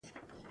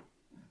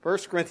1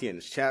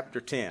 Corinthians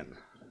chapter 10.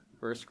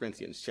 1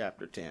 Corinthians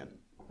chapter 10.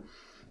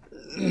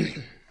 We're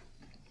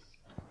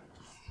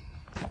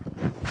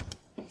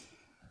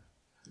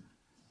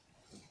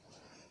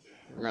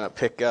going to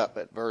pick up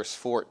at verse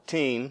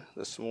 14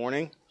 this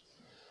morning,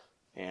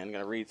 and I'm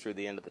going to read through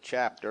the end of the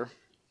chapter.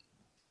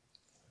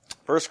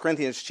 1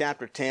 Corinthians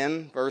chapter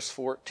 10, verse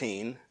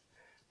 14.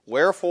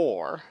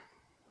 Wherefore,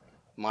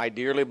 my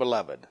dearly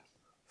beloved,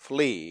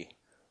 flee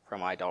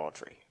from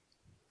idolatry.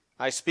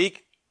 I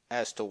speak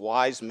as to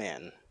wise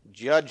men,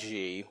 judge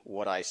ye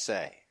what I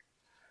say.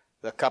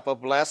 The cup of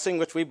blessing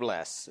which we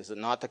bless, is it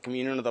not the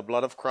communion of the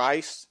blood of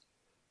Christ?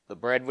 The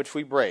bread which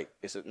we break,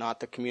 is it not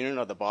the communion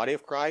of the body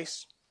of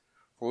Christ?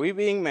 For we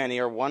being many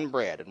are one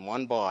bread and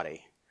one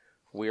body,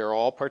 for we are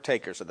all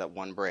partakers of that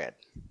one bread.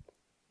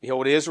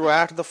 Behold, Israel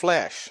after the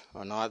flesh,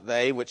 are not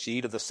they which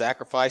eat of the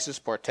sacrifices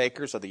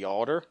partakers of the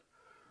altar?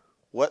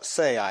 What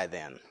say I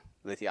then?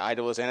 That the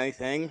idol is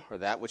anything, or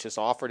that which is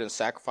offered in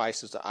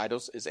sacrifices to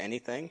idols is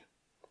anything?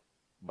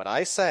 But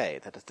I say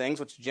that the things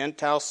which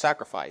Gentiles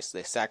sacrifice,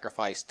 they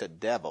sacrifice to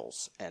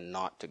devils and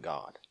not to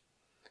God.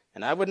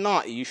 And I would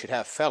not that you should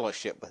have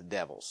fellowship with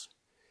devils.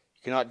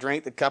 You cannot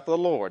drink the cup of the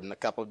Lord and the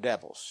cup of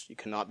devils. You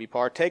cannot be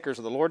partakers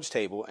of the Lord's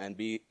table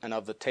and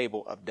of the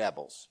table of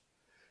devils.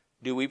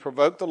 Do we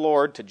provoke the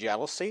Lord to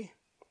jealousy?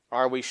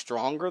 Are we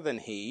stronger than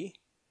he?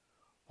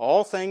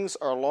 All things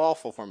are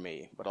lawful for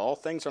me, but all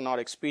things are not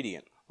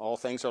expedient. All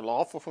things are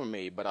lawful for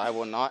me, but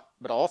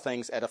all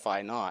things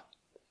edify not.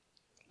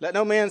 Let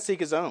no man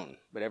seek his own,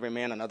 but every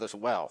man another's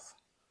wealth.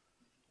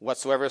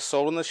 Whatsoever is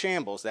sold in the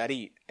shambles, that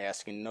eat,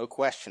 asking no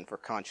question for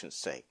conscience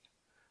sake.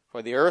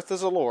 For the earth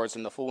is the Lord's,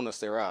 and the fullness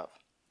thereof.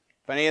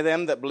 If any of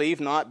them that believe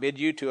not bid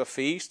you to a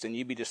feast, and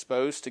ye be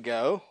disposed to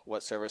go,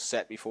 whatsoever is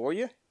set before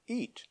you,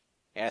 eat,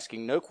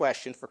 asking no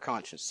question for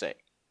conscience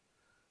sake.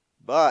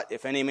 But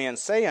if any man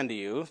say unto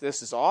you,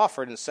 this is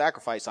offered in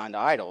sacrifice unto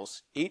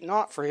idols, eat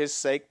not for his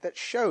sake that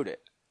showed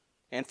it,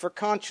 and for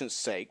conscience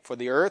sake, for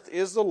the earth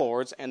is the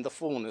Lord's, and the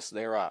fullness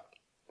thereof.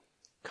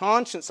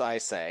 Conscience, I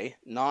say,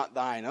 not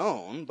thine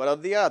own, but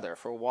of the other.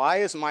 For why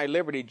is my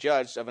liberty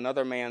judged of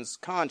another man's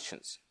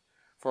conscience?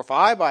 For if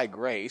I by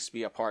grace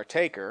be a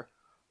partaker,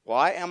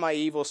 why am I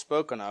evil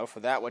spoken of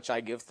for that which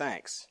I give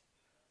thanks?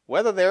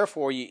 Whether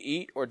therefore ye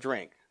eat or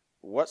drink,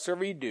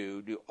 whatsoever ye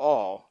do, do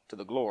all to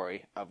the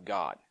glory of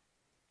God.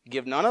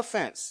 Give none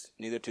offense,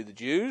 neither to the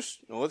Jews,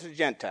 nor to the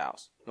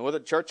Gentiles, nor the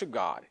church of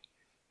God,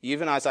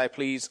 even as I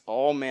please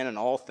all men in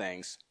all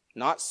things,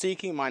 not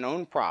seeking mine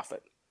own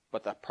profit,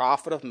 but the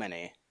profit of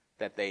many,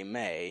 that they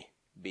may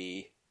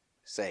be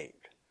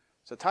saved.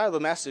 So the title of the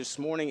message this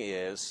morning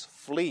is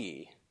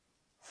Flee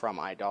from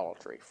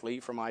Idolatry. Flee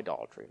from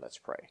idolatry. Let's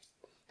pray.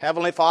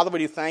 Heavenly Father, we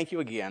do thank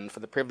you again for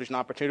the privilege and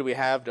opportunity we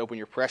have to open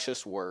your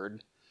precious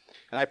word.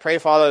 And I pray,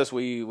 Father, as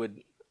we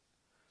would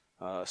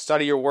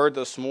study your word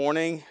this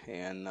morning,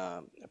 and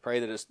I pray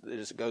that as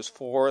it goes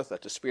forth,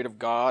 that the Spirit of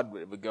God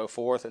would go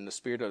forth in the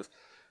Spirit of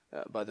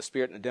by the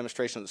Spirit and the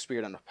demonstration of the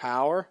Spirit and the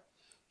power,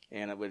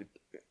 and it would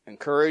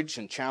encourage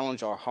and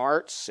challenge our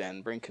hearts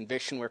and bring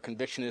conviction where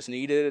conviction is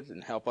needed,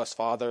 and help us,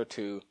 Father,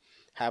 to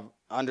have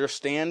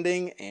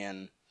understanding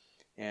and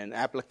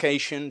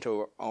application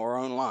to our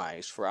own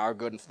lives for our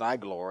good and for thy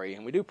glory.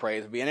 And we do pray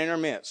that be in our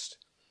midst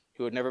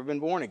who had never been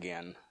born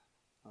again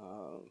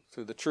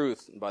through the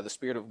truth and by the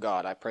Spirit of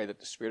God. I pray that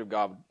the Spirit of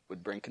God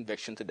would bring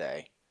conviction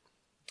today.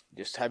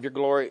 Just have your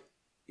glory,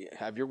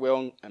 have your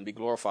will, and be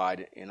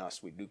glorified in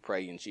us. We do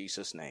pray in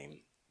Jesus' name.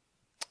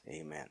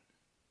 Amen.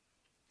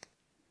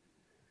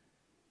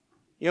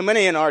 You know,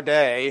 many in our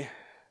day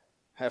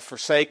have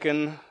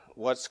forsaken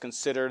what's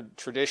considered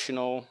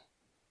traditional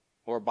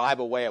or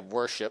Bible way of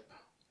worship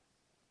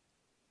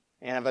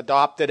and have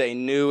adopted a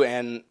new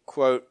and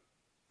quote,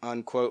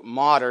 unquote,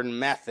 modern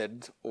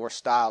method or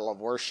style of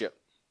worship.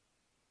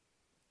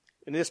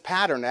 It is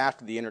patterned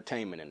after the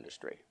entertainment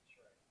industry.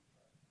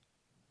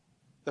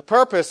 The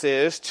purpose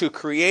is to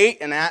create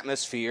an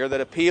atmosphere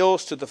that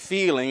appeals to the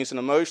feelings and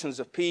emotions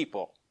of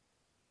people.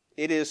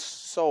 It is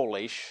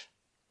soulish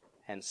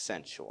and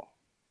sensual.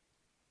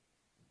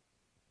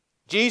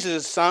 Jesus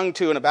is sung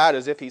to and about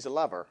as if he's a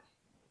lover.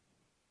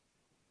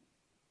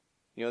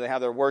 You know, they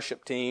have their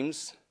worship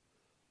teams.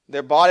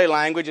 Their body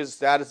language is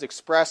that is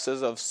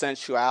expressive of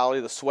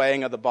sensuality, the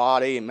swaying of the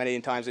body, and many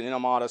times an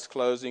immodest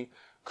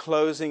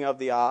closing of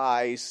the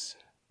eyes,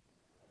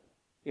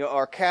 you know,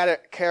 are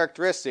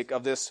characteristic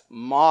of this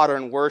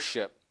modern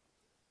worship.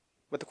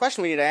 But the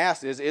question we need to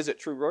ask is it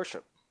true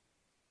worship?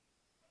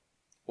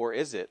 Or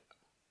is it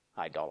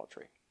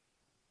idolatry?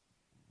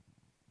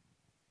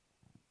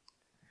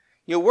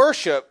 You know,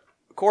 worship,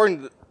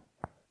 according to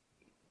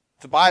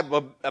the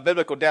Bible, a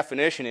biblical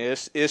definition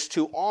is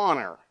to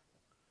honor,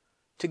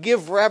 to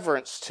give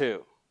reverence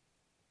to.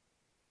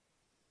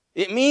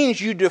 It means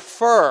you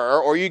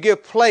defer or you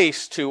give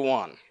place to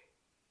one.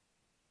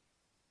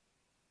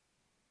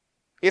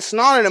 It's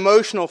not an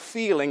emotional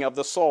feeling of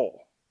the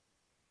soul.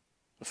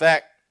 In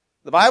fact,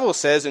 the Bible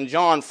says in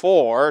John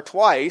 4,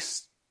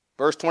 twice,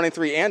 verse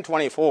 23 and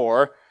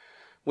 24,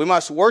 we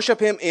must worship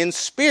him in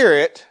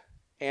spirit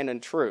and in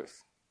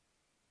truth.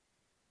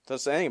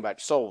 Doesn't say anything about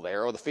your soul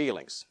there or the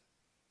feelings.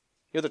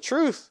 The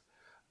truth,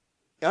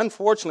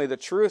 unfortunately, the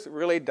truth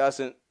really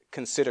doesn't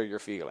consider your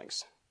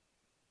feelings.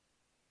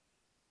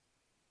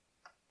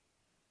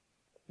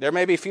 There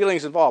may be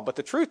feelings involved, but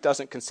the truth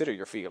doesn't consider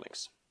your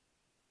feelings.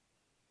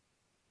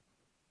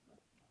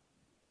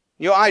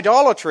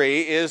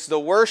 Idolatry is the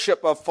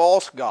worship of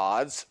false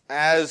gods,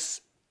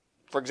 as,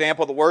 for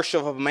example, the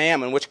worship of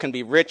mammon, which can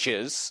be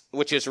riches,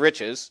 which is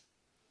riches.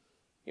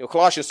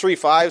 Colossians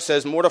 3:5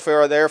 says,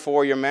 "Mortify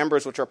therefore your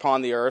members which are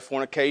upon the earth,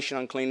 fornication,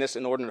 uncleanness,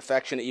 inordinate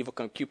affection, evil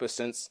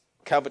concupiscence,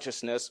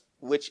 covetousness,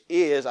 which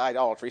is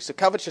idolatry." So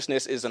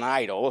covetousness is an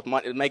idol,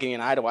 making an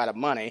idol out of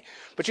money.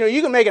 But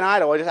you can make an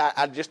idol out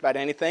of just about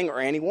anything or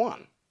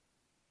anyone.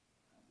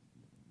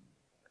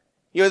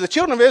 The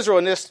children of Israel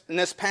in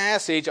this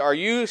passage are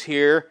used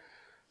here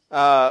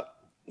as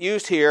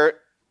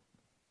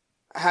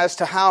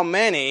to how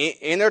many,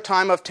 in their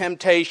time of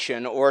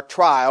temptation or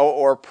trial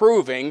or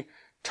proving,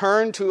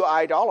 turned to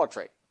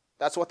idolatry.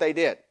 That's what they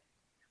did.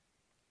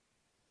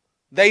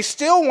 They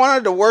still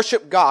wanted to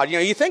worship God.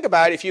 You think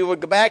about it, if you would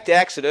go back to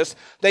Exodus,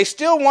 they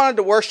still wanted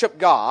to worship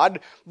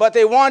God, but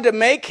they wanted to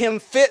make him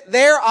fit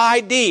their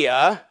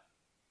idea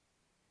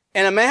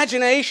and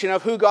imagination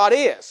of who God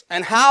is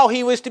and how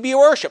he was to be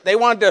worshipped. They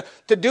wanted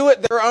to do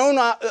it their own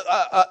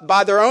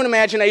by their own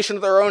imagination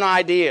of their own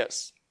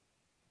ideas.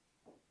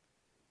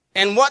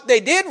 And what they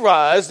did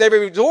was they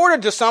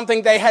resorted to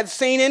something they had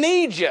seen in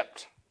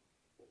Egypt.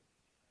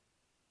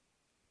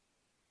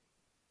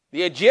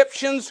 The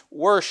Egyptians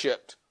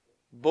worshipped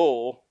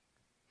bull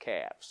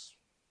calves.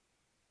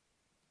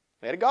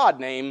 They had a god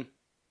named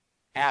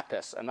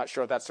Apis. I'm not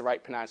sure if that's the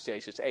right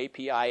pronunciation. It's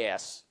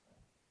Apis.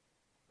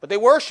 But they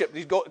worshipped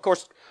these gods. Of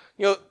course,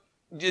 the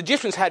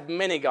Egyptians had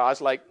many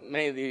gods, like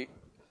many of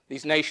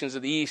these nations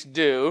of the East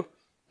do.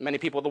 Many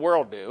people of the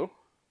world do.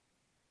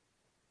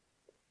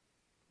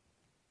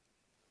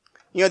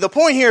 The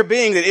point here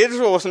being that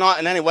Israel was not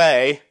in any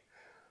way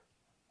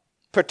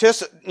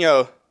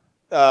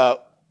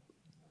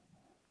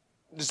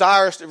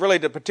desires really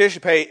to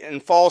participate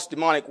in false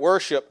demonic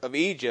worship of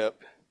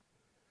Egypt,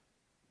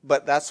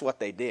 but that's what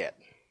they did.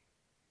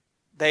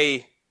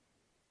 They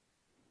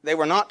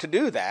were not to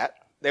do that.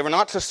 They were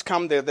not to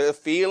succumb to their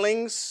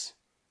feelings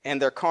and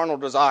their carnal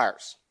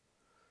desires.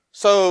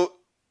 So,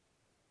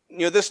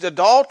 this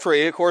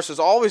adultery, of course, is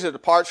always a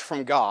departure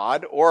from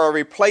God or a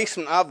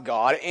replacement of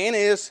God, and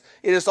it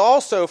is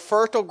also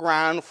fertile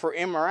ground for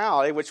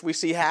immorality, which we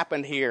see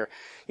happened here.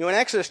 In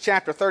Exodus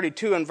chapter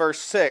 32 and verse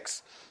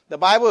 6, the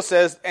Bible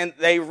says, "And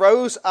they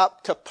rose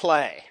up to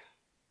play."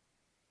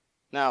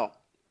 Now,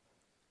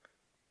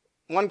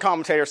 one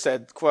commentator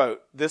said,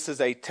 quote, "This is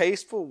a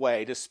tasteful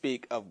way to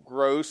speak of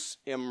gross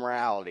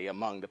immorality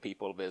among the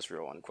people of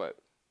Israel," unquote.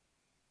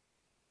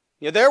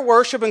 Their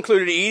worship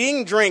included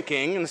eating,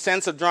 drinking, in the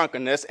sense of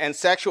drunkenness, and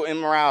sexual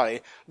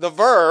immorality. The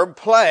verb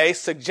play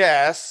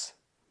suggests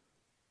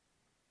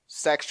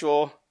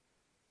sexual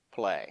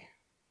play,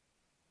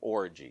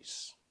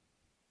 orgies.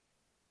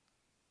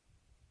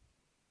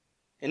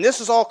 And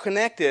this is all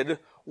connected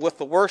with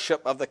the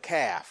worship of the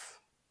calf.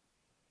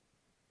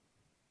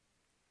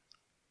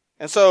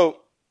 And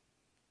so,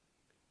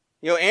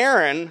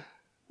 Aaron,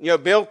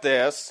 built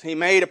this. He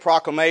made a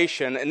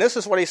proclamation, and this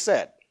is what he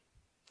said.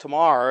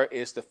 Tomorrow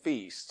is the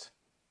feast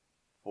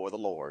for the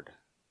Lord.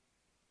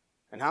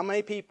 And how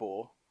many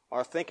people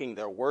are thinking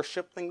they're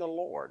worshiping the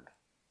Lord?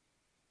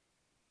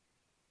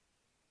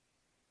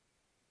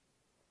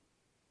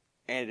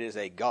 And it is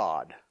a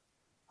god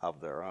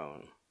of their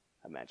own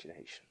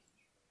imagination.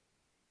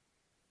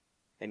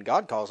 And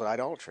God calls it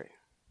idolatry.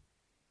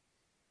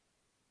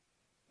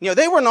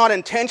 They were not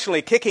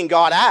intentionally kicking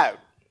God out.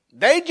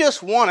 They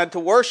just wanted to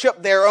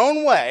worship their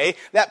own way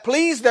that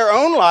pleased their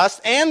own lust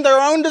and their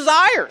own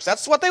desires.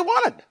 That's what they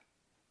wanted.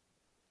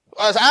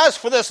 As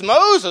for this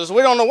Moses,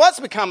 we don't know what's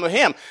become of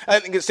him. I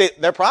think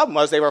their problem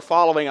was they were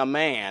following a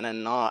man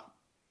and not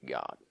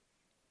God,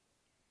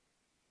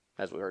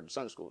 as we heard in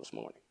Sunday school this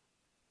morning.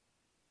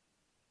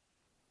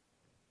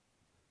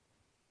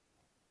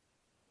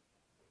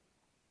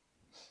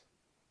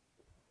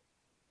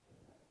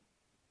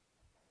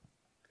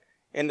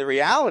 And the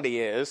reality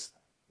is,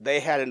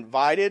 they had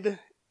invited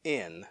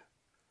in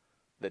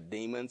the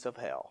demons of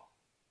hell.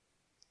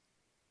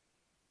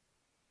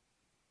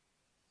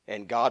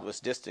 And God was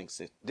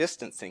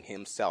distancing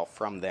himself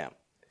from them.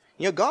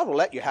 God will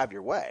let you have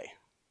your way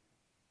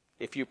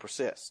if you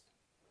persist.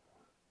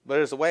 But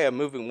it is a way of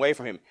moving away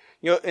from him.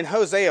 In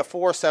Hosea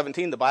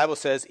 4:17, the Bible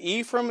says,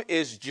 "Ephraim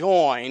is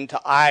joined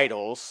to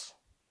idols,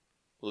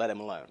 let him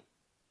alone."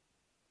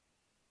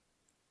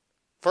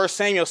 1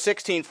 Samuel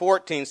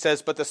 16:14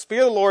 says, "But the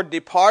Spirit of the Lord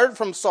departed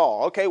from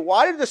Saul." Okay,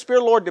 why did the Spirit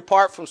of the Lord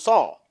depart from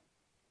Saul?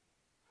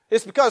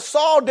 It's because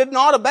Saul did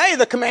not obey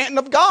the command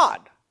of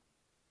God.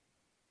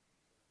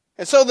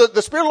 And so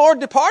the Spirit of the Lord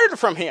departed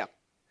from him.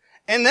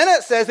 And then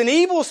it says, "An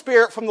evil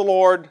spirit from the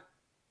Lord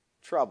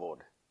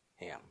troubled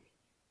him."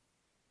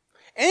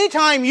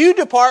 Anytime you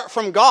depart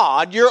from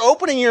God, you're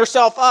opening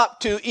yourself up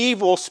to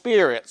evil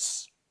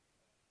spirits.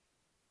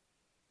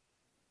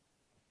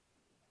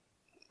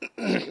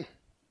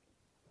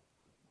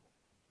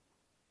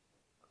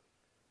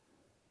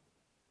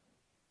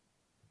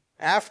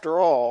 After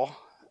all,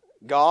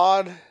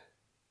 God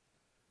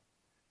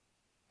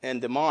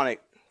and demonic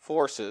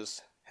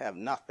forces have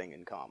nothing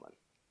in common.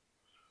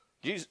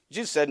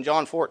 Jesus said in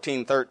John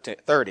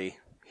 14:30,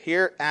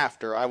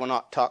 "Hereafter I will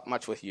not talk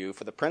much with you,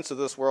 for the prince of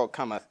this world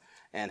cometh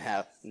and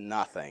hath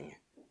nothing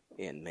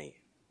in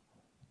me."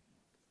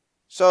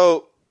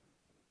 So,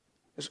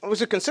 as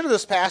we consider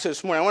this passage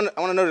this morning, I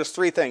want to notice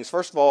three things.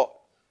 First of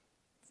all,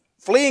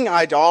 fleeing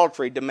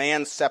idolatry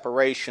demands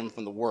separation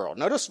from the world.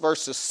 Notice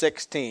verses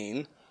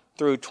 16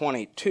 through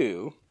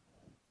 22.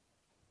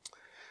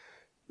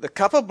 The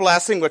cup of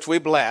blessing which we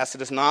bless,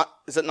 is it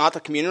not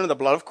the communion of the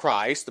blood of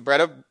Christ? The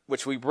bread of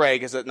which we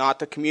break, is it not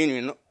the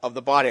communion of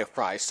the body of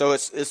Christ? So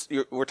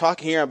we're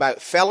talking here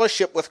about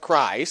fellowship with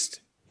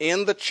Christ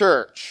in the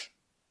church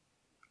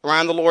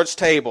around the Lord's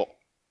table.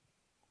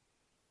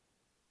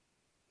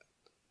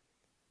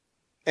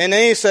 And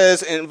then he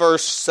says in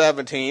verse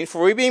 17,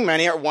 "For we being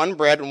many are one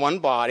bread and one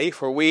body,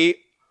 for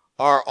we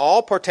are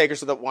all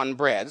partakers of the one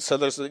bread." So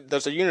there's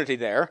a unity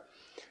there.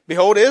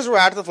 "Behold, Israel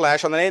after the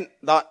flesh, and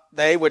not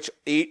they which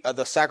eat of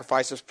the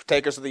sacrifices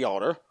partakers of the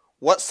altar.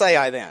 What say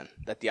I then?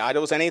 That the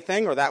idol is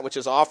anything, or that which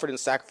is offered in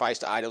sacrifice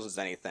to idols is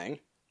anything?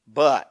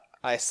 But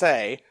I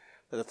say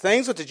that the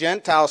things which the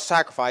Gentiles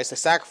sacrifice, they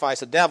sacrifice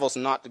to devils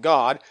and not to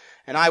God.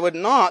 And I would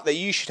not that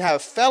you should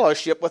have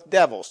fellowship with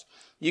devils.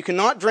 You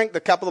cannot drink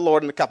the cup of the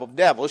Lord and the cup of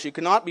devils. You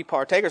cannot be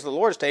partakers of the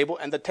Lord's table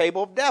and the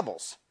table of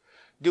devils.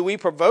 Do we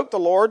provoke the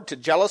Lord to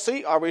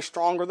jealousy? Are we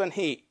stronger than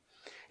he?"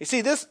 You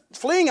see, this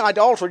fleeing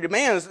idolatry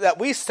demands that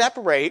we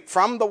separate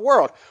from the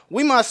world.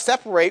 We must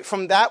separate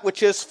from that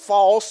which is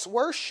false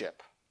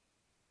worship.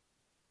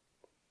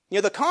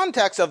 The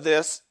context of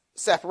this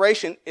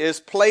separation is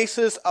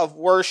places of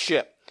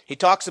worship. He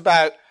talks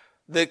about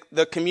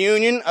the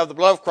communion of the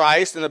blood of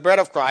Christ and the bread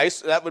of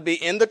Christ. That would be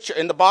in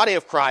the body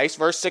of Christ,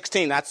 verse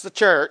 16. That's the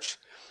church.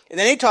 And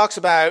then he talks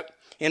about,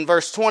 in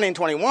verse 20 and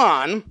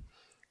 21,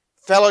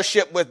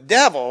 fellowship with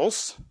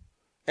devils,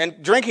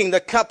 and drinking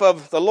the cup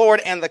of the Lord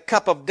and the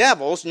cup of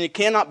devils, and you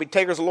cannot be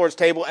takers of the Lord's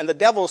table and the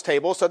devil's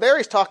table. So there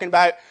he's talking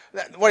about,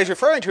 what he's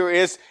referring to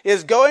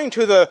is going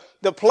to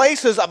the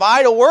places of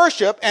idol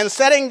worship and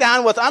sitting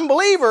down with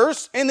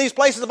unbelievers in these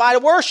places of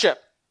idol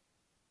worship.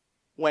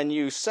 When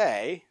you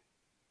say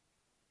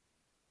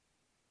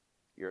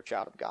you're a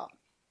child of God.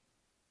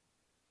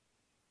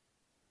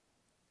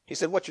 He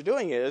said what you're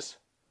doing is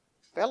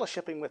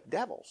fellowshipping with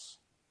devils.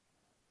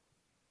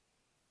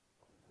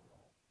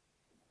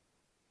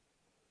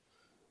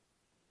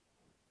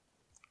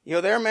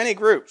 There are many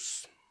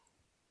groups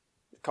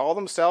that call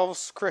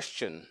themselves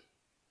Christian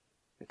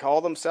and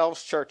call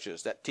themselves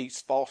churches that teach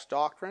false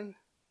doctrine,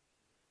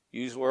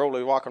 use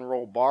worldly rock and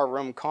roll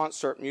barroom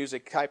concert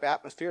music type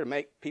atmosphere to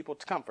make people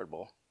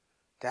comfortable,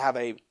 to have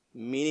a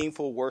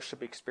meaningful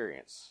worship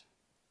experience.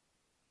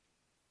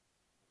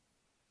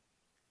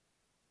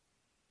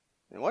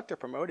 And what they're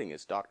promoting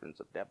is doctrines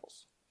of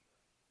devils.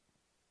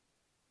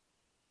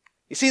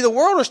 You see, the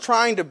world is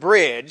trying to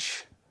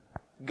bridge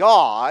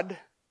God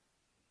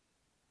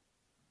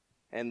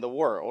and the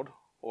world,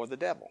 or the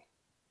devil,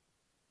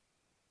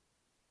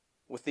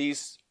 with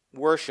these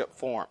worship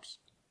forms.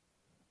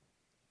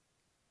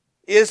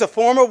 It is a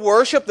form of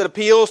worship that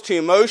appeals to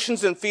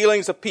emotions and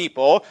feelings of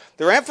people.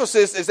 Their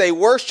emphasis is a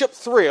worship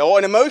thrill,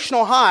 an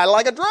emotional high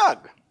like a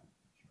drug.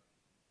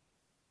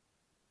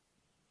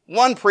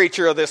 One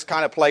preacher of this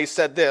kind of place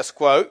said this,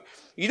 quote,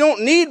 "You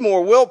don't need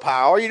more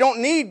willpower. You don't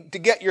need to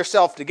get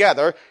yourself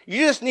together.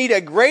 You just need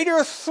a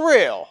greater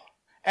thrill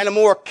and a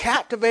more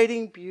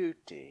captivating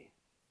beauty.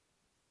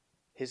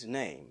 His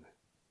name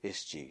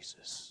is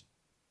Jesus."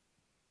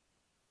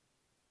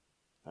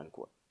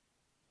 Unquote.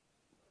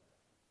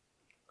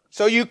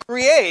 So you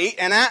create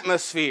an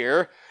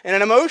atmosphere and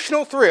an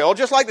emotional thrill,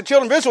 just like the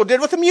children of Israel did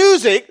with the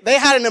music. They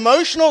had an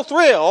emotional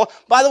thrill.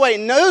 By the way,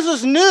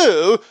 Moses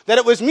knew that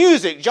it was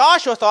music.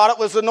 Joshua thought it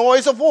was the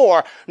noise of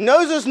war.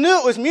 Moses knew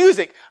it was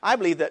music. I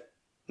believe that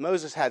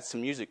Moses had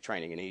some music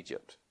training in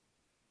Egypt.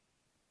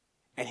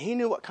 And he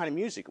knew what kind of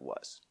music it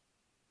was.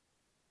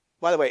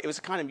 By the way, it was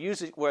the kind of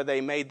music where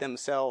they made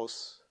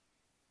themselves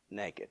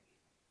naked.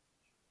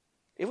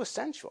 It was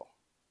sensual.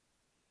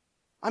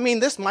 I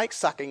mean, this mic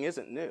sucking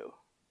isn't new.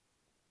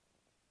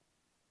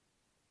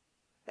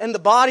 And the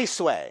body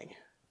swaying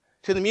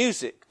to the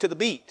music, to the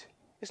beat,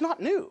 is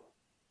not new.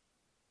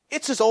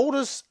 It's as old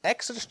as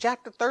Exodus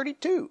chapter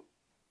 32.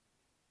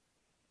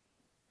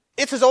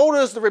 It's as old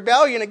as the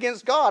rebellion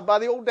against God by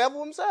the old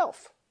devil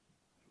himself.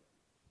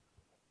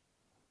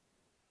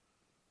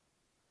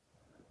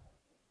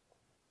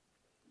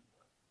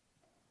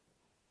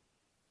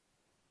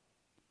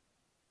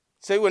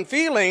 So when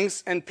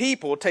feelings and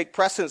people take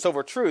precedence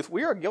over truth,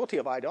 we are guilty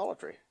of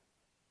idolatry.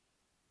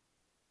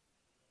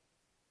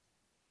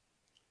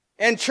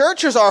 And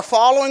churches are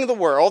following the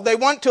world. They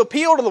want to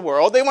appeal to the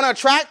world. They want to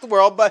attract the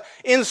world. But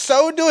in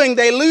so doing,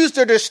 they lose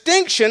their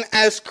distinction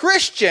as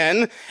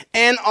Christian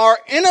and are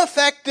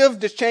ineffective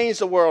to change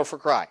the world for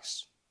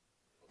Christ.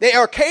 They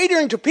are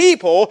catering to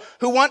people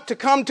who want to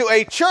come to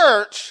a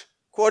church,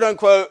 quote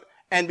unquote,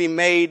 and be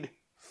made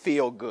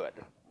feel good.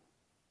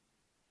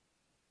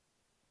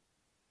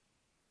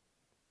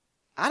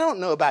 I don't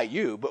know about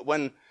you, but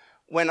when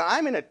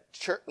I'm in a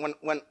church,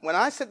 when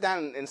I sit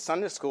down in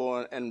Sunday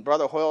school and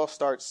Brother Hoyle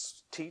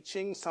starts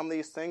teaching some of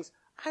these things,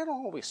 I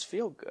don't always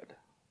feel good.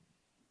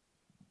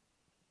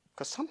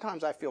 Because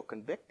sometimes I feel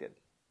convicted.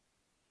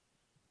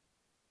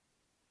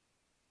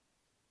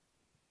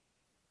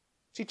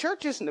 See,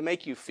 church isn't to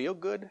make you feel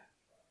good.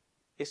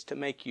 It's to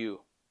make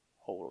you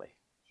holy.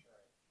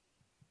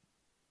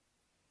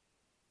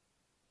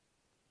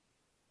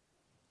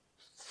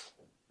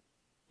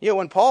 You know,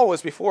 when Paul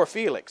was before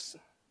Felix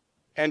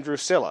and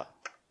Drusilla,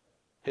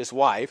 his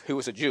wife, who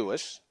was a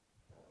Jewess,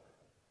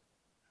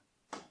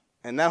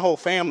 and that whole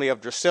family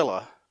of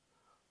Drusilla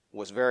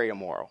was very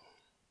immoral.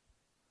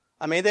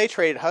 I mean, they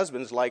traded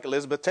husbands like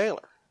Elizabeth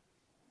Taylor.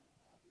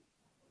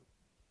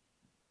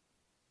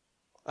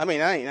 I mean,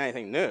 that ain't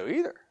anything new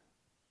either.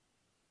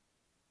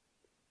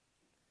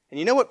 And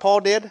you know what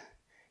Paul did?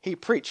 He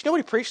preached. You know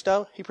what he preached,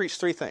 though? He preached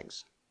three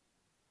things.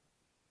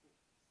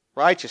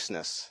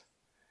 Righteousness,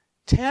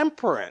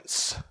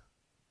 temperance,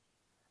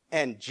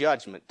 and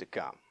judgment to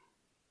come.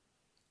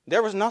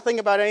 There was nothing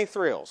about any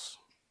thrills.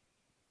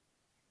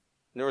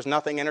 There was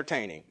nothing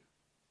entertaining.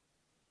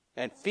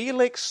 And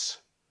Felix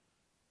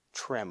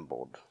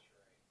trembled.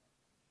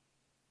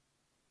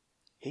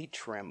 He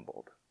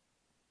trembled.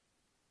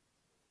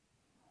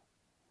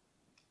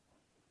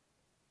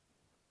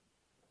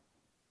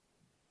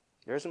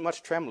 There isn't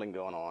much trembling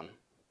going on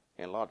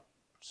in a lot of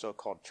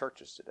so-called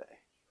churches today.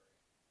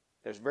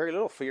 There's very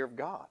little fear of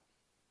God.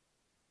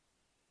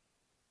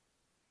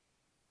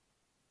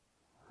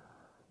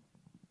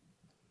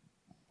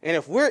 And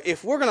if we're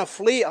going to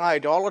flee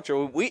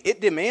idolatry,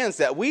 it demands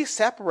that we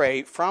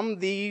separate from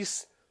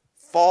these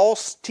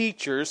false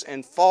teachers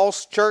and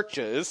false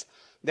churches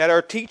that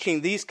are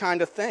teaching these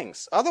kind of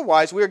things.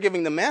 Otherwise, we are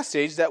giving the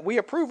message that we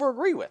approve or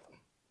agree with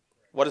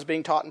what is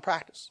being taught in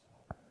practice.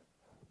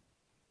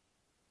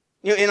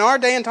 You know, in our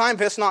day and time,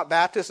 if it's not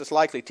Baptist, it's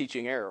likely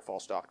teaching error or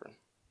false doctrine.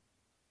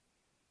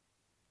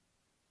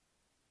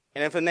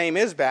 And if the name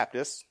is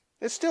Baptist,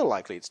 it's still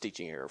likely it's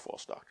teaching error or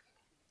false doctrine.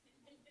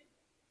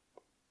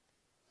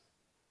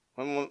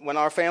 When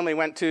our family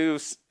went to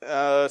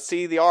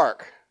see the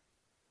ark,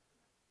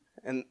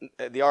 and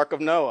the Ark of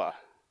Noah,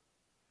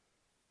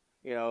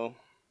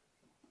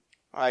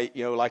 I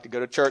like to go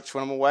to church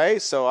when I'm away,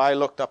 so I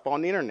looked up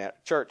on the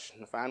internet, church,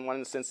 and found one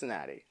in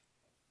Cincinnati.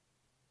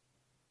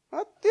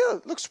 Well, yeah,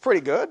 it looks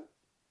pretty good.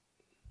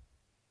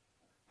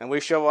 And we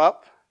show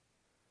up,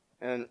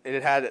 and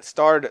it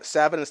started at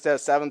 7 instead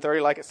of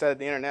 7:30, like it said at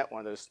the internet,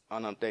 one of those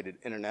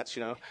unupdated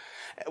internets,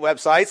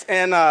 websites.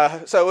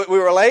 And so we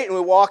were late, and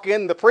we walk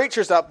in. The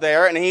preacher's up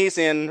there, and he's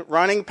in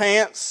running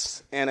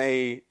pants and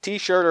a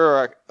T-shirt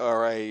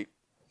or a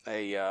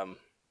what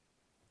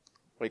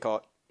do you call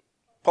it?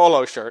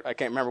 Polo shirt. I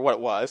can't remember what it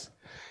was.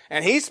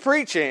 And he's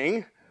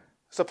preaching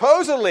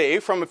supposedly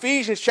from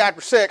Ephesians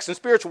chapter 6 in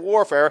spiritual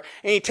warfare,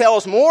 and he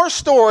tells more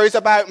stories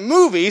about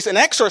movies and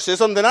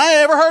exorcism than I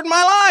ever heard in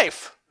my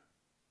life.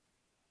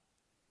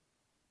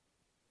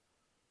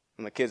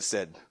 And the kids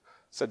said,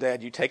 "So,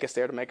 Dad, you take us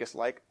there to make us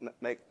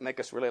make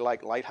us really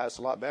like Lighthouse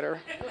a lot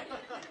better?"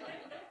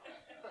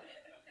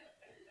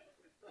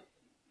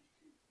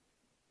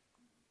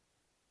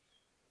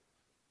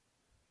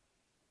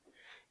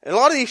 And a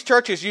lot of these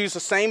churches use the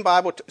same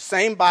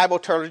Bible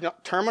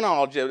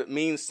terminology that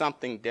means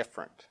something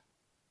different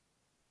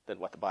than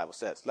what the Bible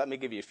says. Let me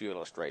give you a few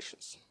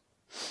illustrations.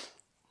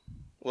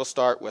 We'll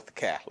start with the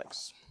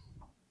Catholics.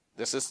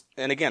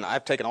 And again,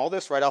 I've taken all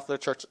this right off the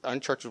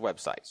church's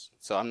websites,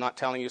 so I'm not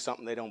telling you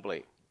something they don't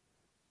believe.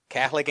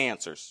 Catholic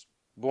Answers,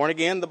 Born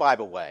Again the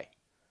Bible Way,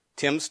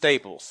 Tim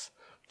Staples,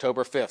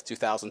 October 5th,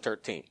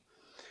 2013.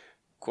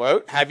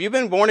 Quote, "Have you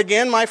been born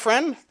again, my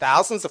friend?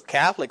 Thousands of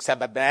Catholics have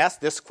been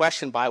asked this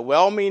question by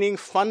well-meaning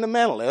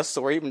fundamentalists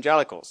or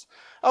evangelicals.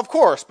 Of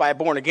course, by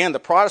born again, the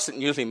Protestant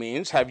usually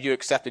means, have you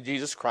accepted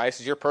Jesus Christ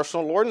as your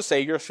personal Lord and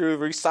Savior through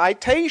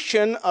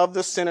recitation of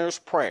the sinner's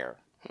prayer?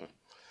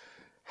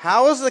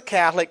 How is the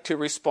Catholic to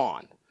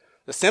respond?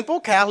 The simple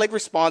Catholic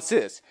response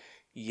is,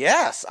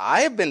 yes,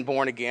 I have been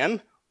born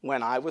again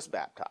when I was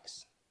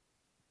baptized.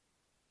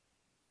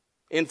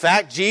 In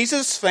fact,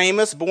 Jesus'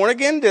 famous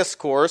born-again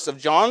discourse of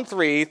John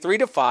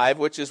 3:3-5,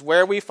 which is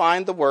where we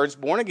find the words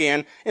born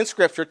again in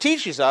Scripture,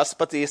 teaches us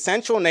but the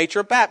essential nature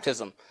of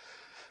baptism.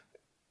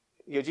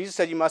 Jesus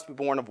said you must be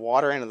born of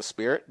water and of the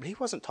Spirit, but he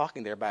wasn't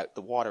talking there about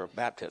the water of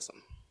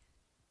baptism.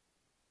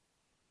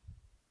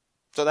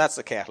 So that's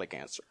the Catholic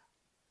answer.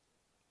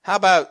 How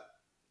about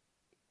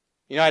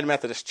United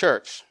Methodist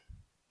Church,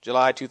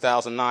 July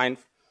 2009,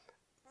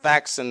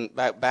 facts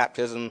about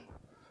baptism,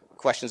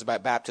 questions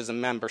about baptism,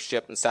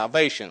 membership, and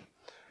salvation.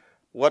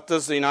 What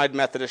does the United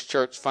Methodist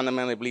Church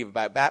fundamentally believe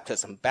about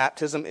baptism?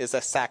 Baptism is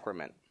a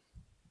sacrament.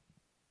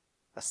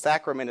 A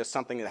sacrament is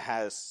something that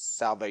has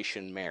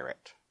salvation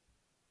merit.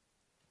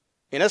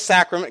 In a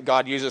sacrament,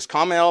 God uses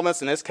common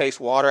elements, in this case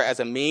water, as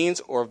a means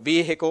or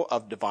vehicle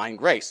of divine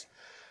grace.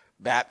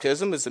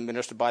 Baptism is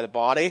administered by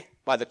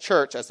the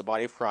church as the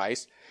body of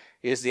Christ,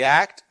 is the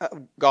act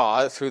of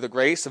God through the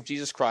grace of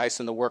Jesus Christ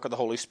and the work of the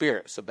Holy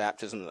Spirit. So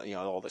baptism,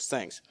 all these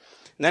things.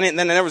 And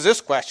then there was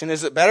this question,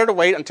 is it better to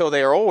wait until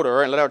they are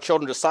older and let our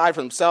children decide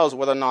for themselves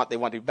whether or not they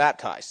want to be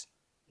baptized?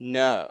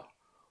 No.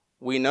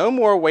 We no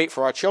more wait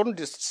for our children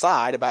to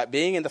decide about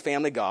being in the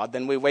family of God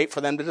than we wait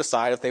for them to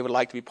decide if they would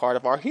like to be part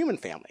of our human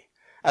family.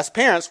 As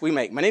parents, we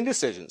make many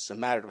decisions in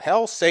matters of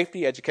health,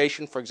 safety,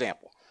 education, for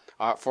example,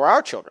 for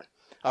our children.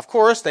 Of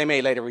course, they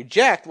may later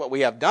reject what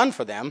we have done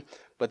for them,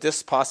 but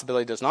this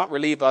possibility does not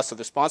relieve us of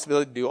the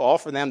responsibility to do all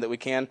for them that we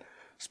can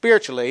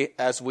spiritually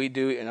as we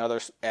do in other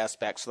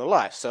aspects of their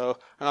life. So,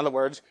 in other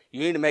words,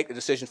 you need to make the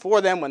decision for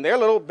them when they're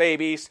little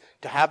babies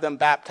to have them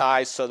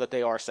baptized so that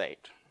they are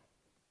saved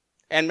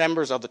and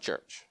members of the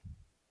church.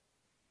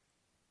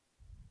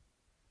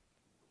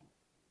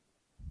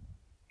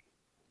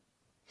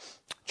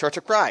 Church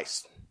of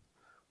Christ.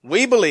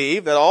 We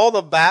believe that all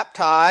the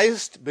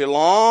baptized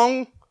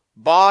belong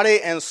body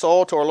and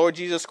soul to our Lord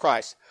Jesus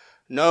Christ.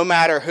 No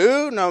matter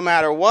who, no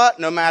matter what,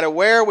 no matter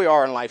where we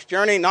are in life's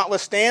journey,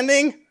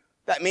 notwithstanding,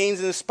 that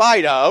means in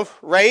spite of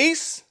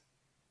race,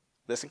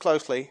 listen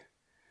closely,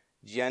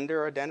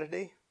 gender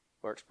identity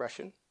or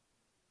expression,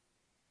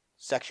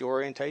 sexual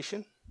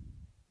orientation,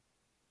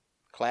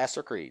 class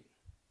or creed.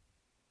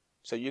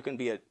 So you can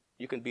be a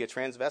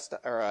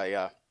transvestite or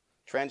a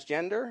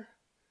transgender,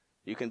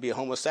 you can be a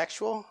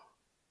homosexual.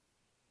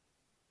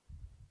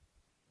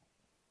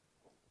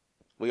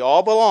 We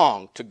all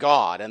belong to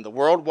God and the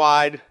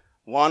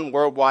one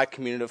worldwide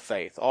community of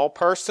faith. All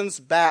persons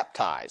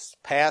baptized,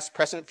 past,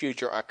 present,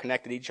 future, are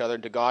connected to each other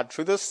to God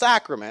through the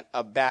sacrament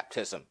of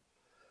baptism.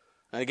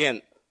 And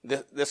again,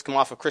 this come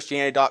off of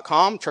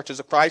Christianity.com.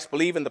 Churches of Christ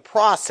believe in the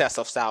process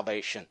of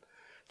salvation.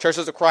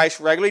 Churches of Christ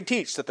regularly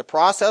teach that the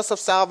process of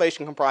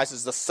salvation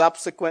comprises the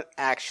subsequent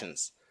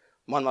actions.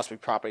 One must be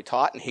properly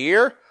taught and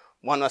hear.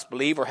 One must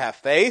believe or have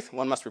faith.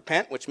 One must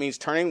repent, which means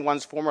turning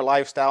one's former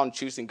lifestyle and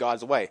choosing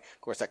God's way.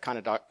 Of course, that kind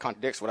of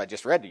contradicts what I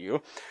just read to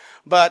you.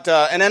 But,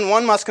 and then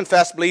one must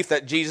confess belief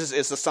that Jesus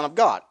is the Son of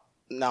God.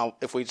 Now,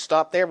 if we'd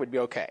stop there, we'd be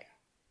okay.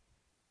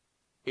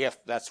 If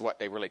that's what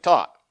they really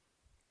taught.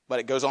 But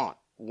it goes on.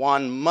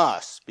 One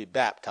must be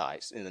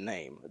baptized in the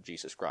name of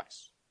Jesus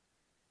Christ.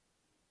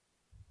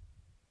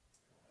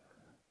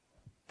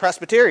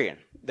 Presbyterian.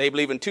 They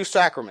believe in two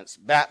sacraments,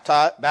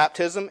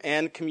 baptism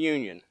and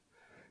communion.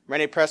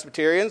 Many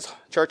Presbyterians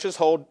churches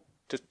hold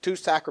to two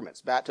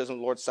sacraments, baptism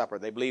and Lord's Supper.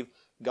 They believe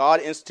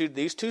God instituted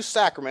these two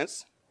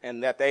sacraments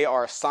and that they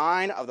are a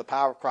sign of the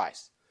power of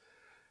Christ.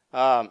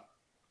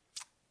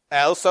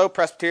 Also,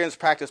 Presbyterians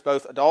practice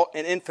both adult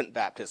and infant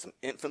baptism.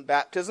 Infant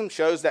baptism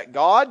shows that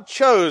God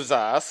chose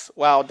us,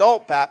 while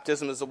adult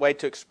baptism is a way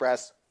to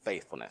express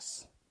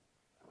faithfulness.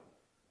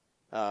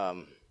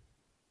 And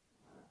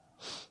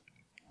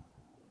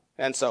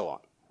so on.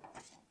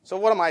 So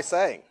what am I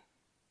saying?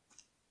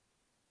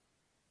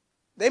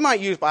 They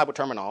might use Bible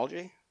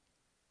terminology,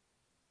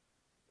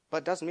 but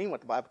it doesn't mean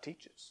what the Bible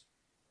teaches.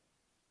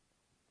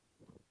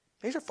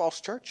 These are false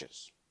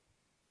churches.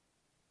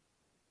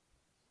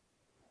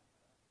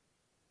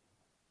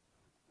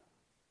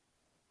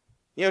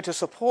 To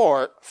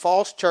support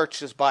false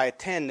churches by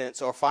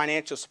attendance or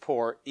financial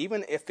support,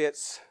 even if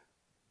it's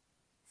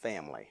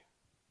family,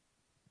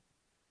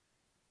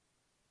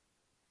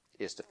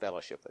 is to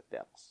fellowship with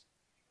devils.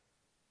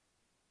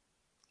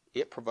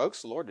 It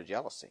provokes the Lord to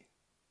jealousy.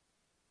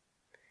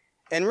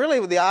 And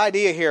really, the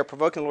idea here of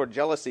provoking the Lord to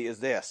jealousy is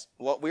this.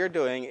 What we're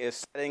doing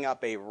is setting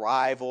up a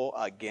rival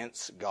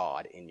against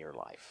God in your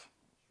life.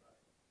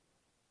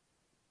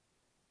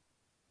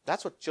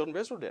 That's what the children of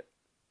Israel did.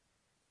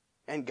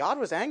 And God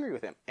was angry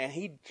with them, and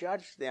he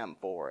judged them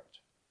for it.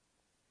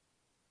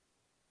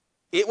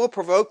 It will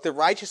provoke the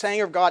righteous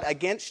anger of God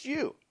against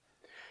you.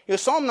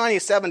 Psalm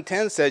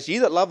 97:10 says, "Ye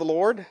that love the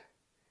Lord,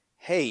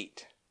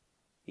 hate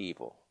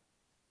evil."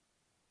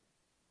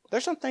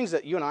 There's some things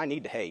that you and I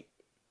need to hate.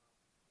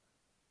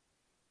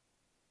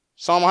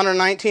 Psalm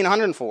 119,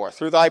 104,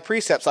 "Through thy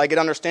precepts I get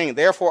understanding.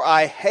 Therefore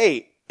I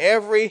hate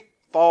every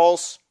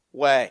false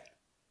way."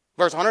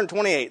 Verse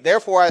 128,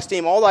 "Therefore I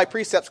esteem all thy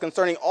precepts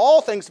concerning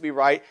all things to be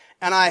right,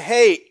 and I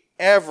hate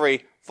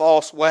every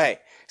false way."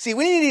 See,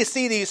 we need to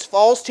see these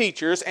false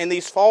teachers and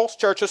these false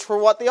churches for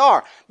what they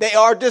are. They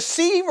are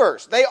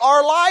deceivers. They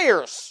are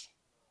liars.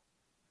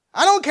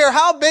 I don't care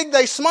how big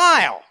they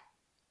smile.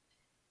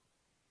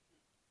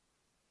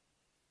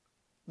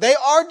 They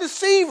are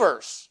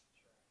deceivers.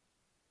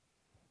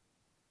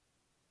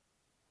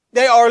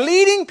 They are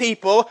leading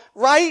people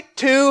right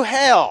to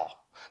hell,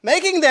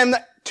 making them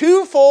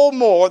twofold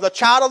more the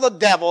child of the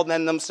devil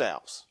than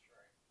themselves.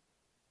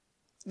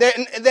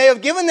 They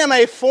have given them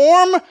a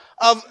form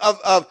of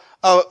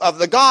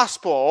the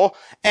gospel,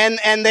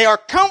 and they are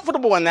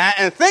comfortable in that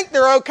and think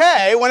they're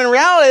okay, when in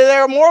reality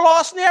they're more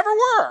lost than they ever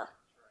were.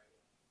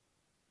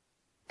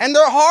 And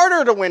they're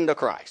harder to win to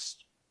Christ.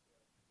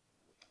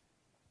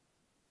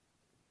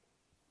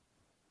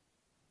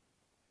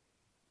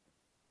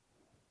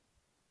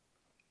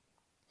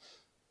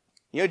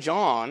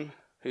 John,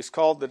 who's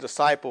called the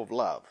disciple of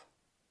love,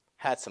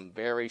 had some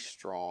very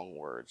strong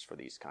words for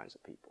these kinds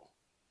of people.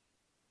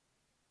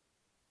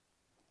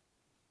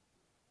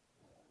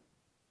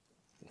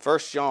 1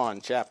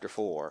 John chapter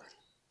 4.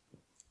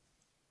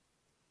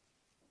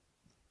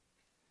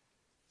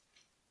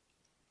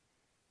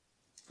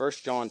 1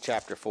 John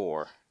chapter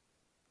 4.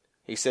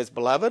 He says,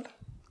 Beloved,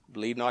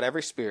 believe not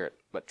every spirit,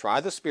 but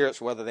try the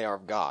spirits whether they are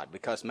of God,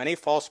 because many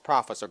false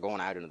prophets are going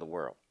out into the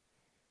world.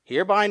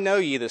 Hereby know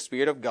ye the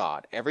Spirit of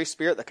God. Every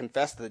spirit that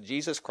confesseth that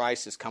Jesus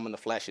Christ is come in the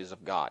flesh is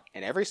of God.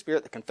 And every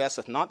spirit that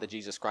confesseth not that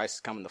Jesus Christ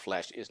is come in the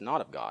flesh is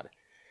not of God.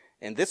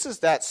 And this is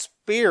that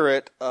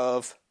spirit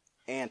of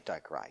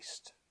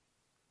Antichrist.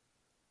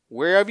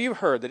 Where have you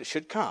heard that it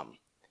should come?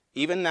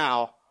 Even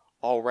now,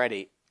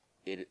 already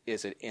it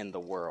is in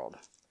the world.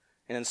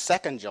 And in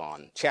 2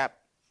 John,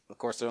 of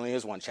course there only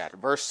is one chapter,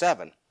 verse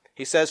 7,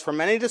 he says, For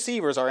many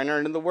deceivers are entered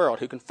into the world,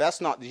 who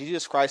confess not that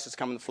Jesus Christ is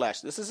come in the flesh.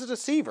 This is a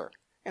deceiver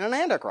and an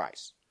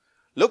antichrist.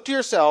 Look to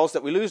yourselves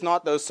that we lose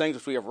not those things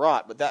which we have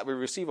wrought, but that we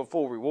receive a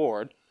full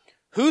reward.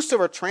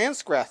 Whosoever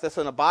transgresseth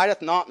and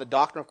abideth not in the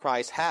doctrine of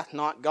Christ hath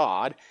not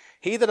God.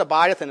 He that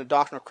abideth in the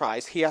doctrine of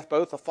Christ, he hath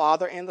both the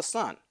Father and the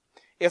Son.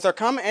 If there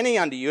come any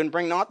unto you, and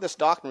bring not this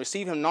doctrine,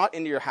 receive him not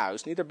into your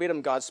house, neither bid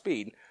him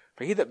Godspeed.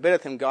 For he that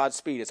biddeth him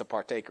Godspeed is a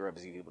partaker of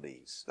his evil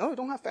deeds. No,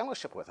 don't have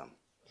fellowship with him.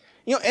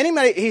 You know,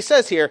 anybody, he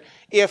says here,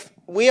 if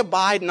we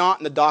abide not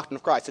in the doctrine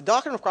of Christ. The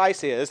doctrine of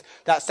Christ is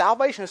that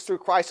salvation is through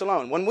Christ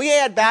alone. When we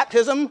add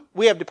baptism,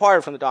 we have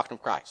departed from the doctrine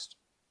of Christ.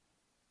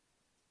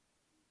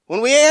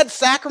 When we add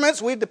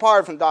sacraments, we've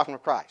departed from the doctrine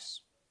of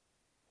Christ.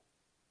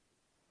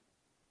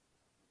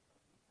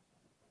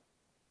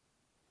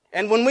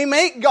 And when we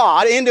make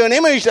God into an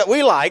image that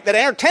we like, that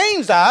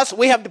entertains us,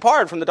 we have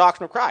departed from the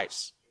doctrine of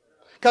Christ.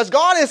 Because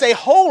God is a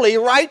holy,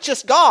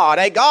 righteous God,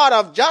 a God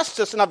of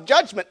justice and of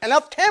judgment and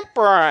of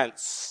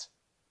temperance.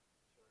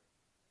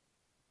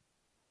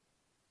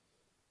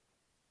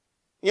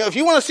 You know, if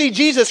you want to see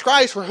Jesus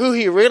Christ for who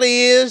he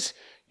really is,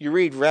 you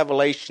read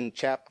Revelation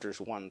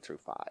chapters 1 through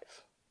 5.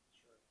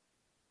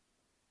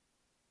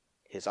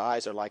 His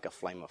eyes are like a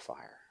flame of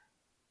fire.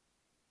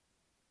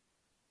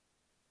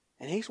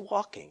 And he's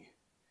walking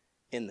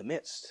in the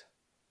midst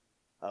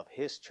of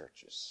his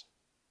churches.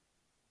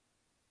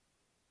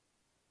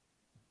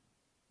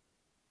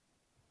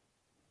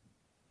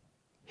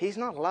 He's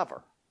not a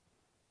lover.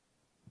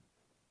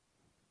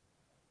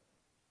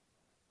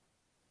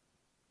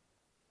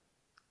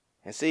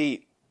 And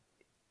see,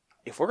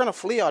 if we're going to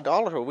flee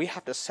idolatry, we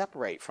have to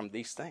separate from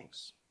these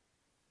things.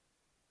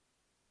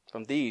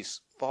 From these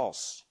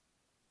false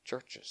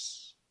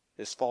churches.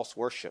 This false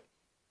worship,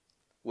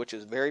 which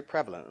is very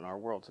prevalent in our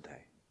world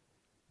today.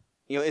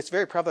 You know, it's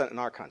very prevalent in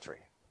our country.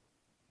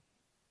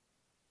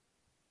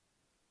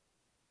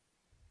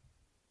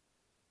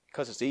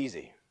 Because it's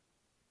easy.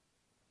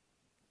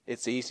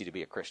 It's easy to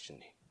be a Christian,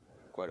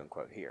 quote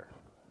unquote, here.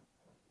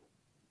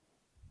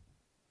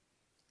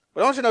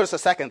 But I want you to notice a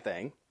second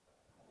thing.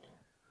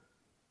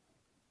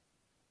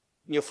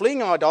 You know,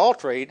 fleeing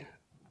idolatry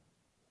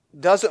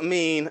doesn't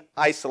mean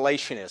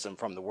isolationism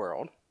from the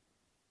world.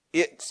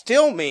 It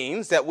still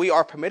means that we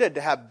are permitted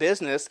to have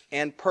business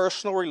and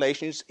personal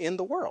relations in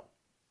the world.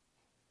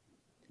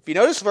 If you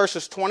notice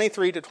verses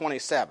 23 to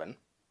 27,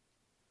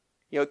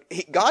 you know,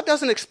 God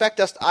doesn't expect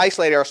us to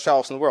isolate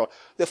ourselves in the world.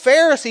 The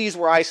Pharisees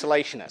were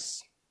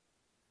isolationists.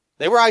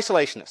 They were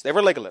isolationists. They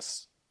were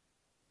legalists.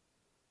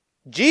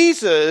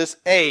 Jesus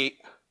ate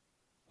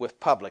with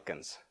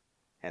publicans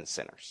and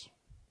sinners.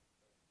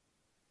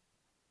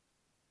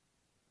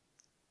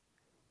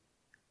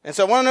 And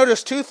so I want to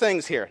notice two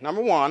things here.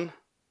 Number one,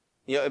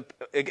 you know,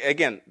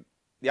 again,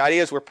 the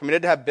idea is we're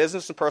permitted to have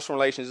business and personal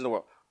relations in the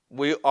world.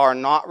 We are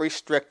not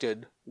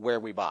restricted where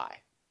we buy.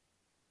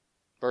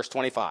 Verse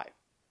 25.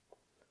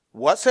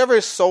 Whatsoever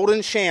is sold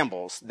in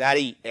shambles, that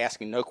eat,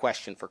 asking no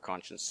question for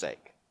conscience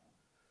sake.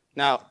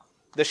 Now,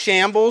 the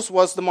shambles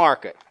was the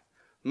market.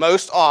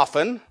 Most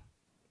often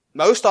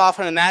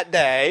in that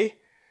day,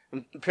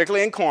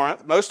 particularly in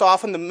Corinth, most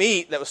often the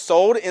meat that was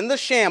sold in the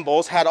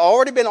shambles had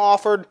already been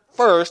offered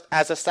first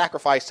as a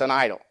sacrifice to an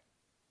idol.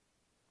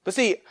 But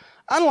see,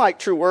 unlike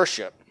true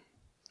worship,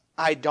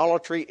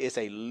 idolatry is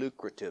a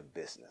lucrative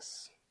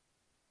business.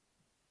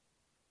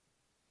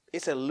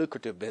 It's a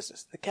lucrative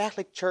business. The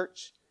Catholic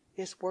Church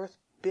is worth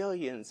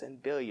billions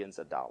and billions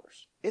of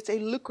dollars. It's a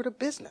lucrative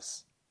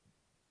business,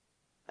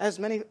 as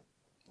many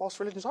false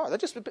religions are. They're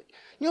just, you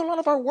know, a lot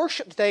of our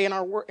worship today in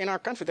our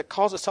country that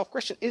calls itself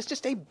Christian is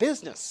just a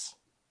business.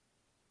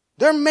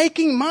 They're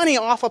making money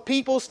off of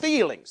people's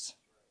feelings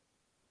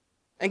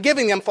and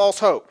giving them false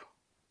hope.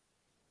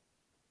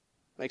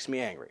 Makes me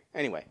angry.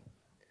 Anyway.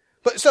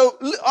 But so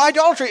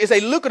idolatry is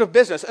a lucrative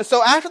business. And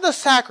so after the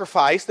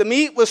sacrifice, the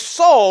meat was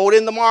sold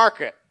in the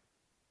market.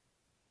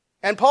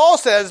 And Paul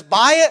says,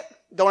 buy it,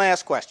 don't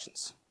ask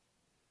questions.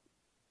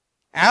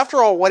 After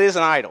all, what is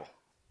an idol?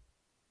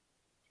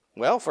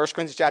 Well, 1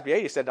 Corinthians chapter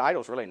 8, he said the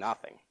idol is really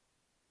nothing.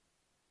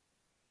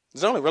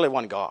 There's only really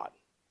one God.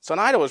 So an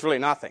idol is really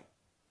nothing.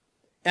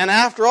 And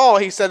after all,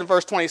 he said in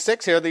verse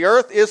 26 here, the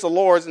earth is the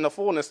Lord's and the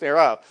fullness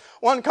thereof.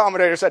 One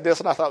commentator said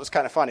this, and I thought it was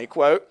kind of funny,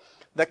 quote,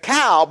 the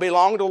cow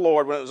belonged to the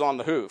Lord when it was on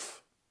the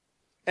hoof.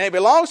 And it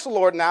belongs to the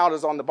Lord now it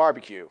is on the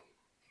barbecue.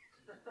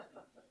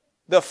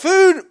 The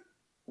food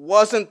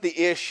wasn't the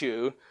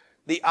issue.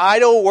 The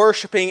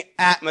idol-worshiping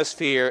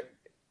atmosphere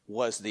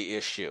was the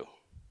issue.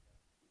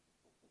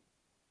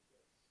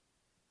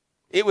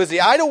 It was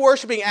the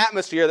idol-worshiping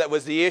atmosphere that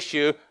was the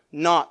issue,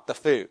 not the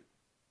food.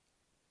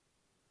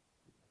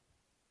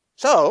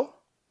 So,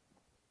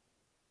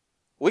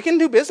 we can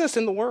do business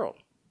in the world.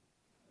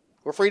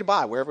 We're free to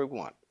buy wherever we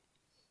want.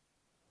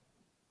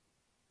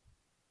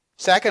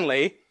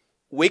 Secondly,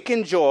 we can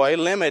enjoy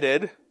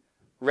limited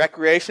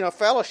recreational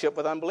fellowship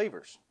with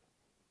unbelievers.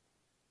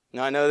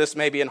 Now, I know this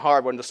may be a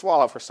hard one to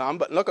swallow for some,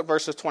 but look at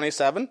verses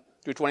 27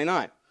 through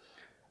 29.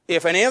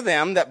 If any of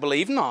them that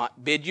believe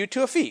not bid you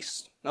to a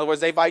feast, in other words,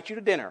 they invite you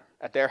to dinner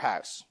at their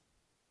house,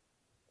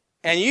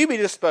 and you be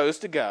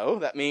disposed to go,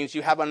 that means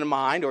you have on the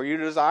mind or you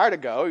desire to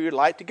go, or you'd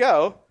like to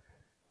go,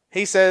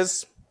 he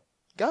says,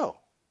 go.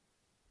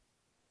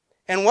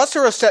 And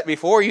whatsoever is set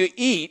before you,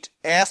 eat,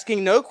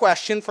 asking no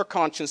question for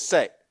conscience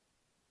sake.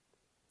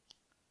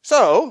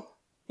 So,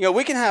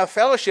 we can have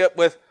fellowship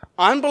with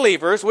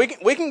unbelievers. We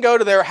can go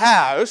to their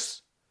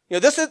house.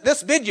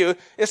 This bid you,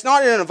 it's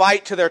not an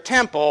invite to their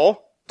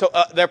temple, to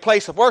their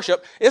place of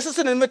worship. This is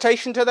an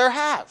invitation to their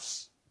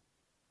house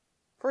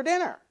for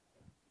dinner.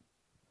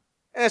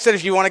 And it said,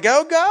 if you want to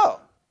go, go.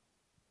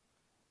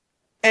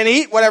 And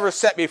eat whatever's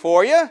set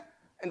before you,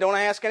 and don't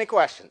ask any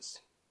questions.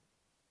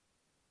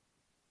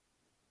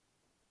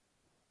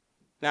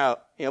 Now,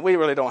 we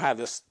really don't have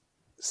this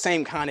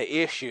same kind of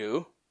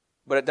issue,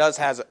 but it does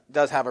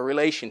have a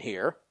relation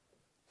here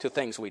to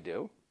things we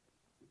do.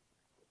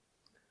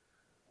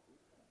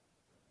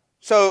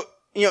 So,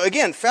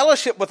 again,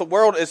 fellowship with the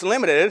world is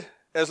limited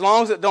as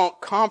long as it don't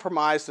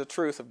compromise the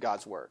truth of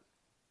God's Word.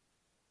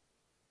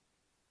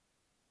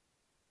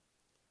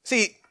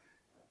 See,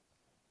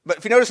 but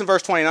if you notice in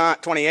verse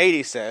 28,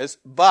 he says,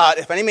 but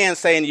if any man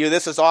say unto you,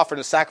 this is offered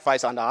in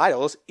sacrifice unto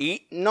idols,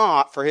 eat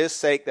not for his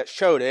sake that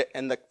showed it,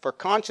 and for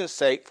conscience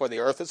sake, for the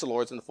earth is the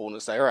Lord's and the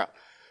fullness thereof.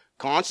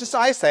 Conscience,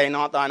 I say,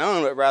 not thine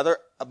own,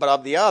 but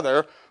of the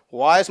other.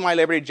 Why is my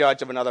liberty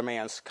judged of another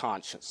man's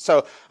conscience?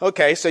 So,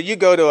 okay, so you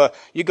go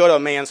to a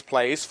man's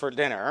place for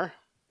dinner,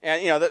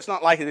 and that's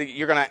not likely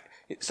that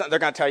they're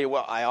gonna tell you,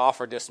 well, I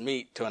offered this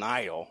meat to an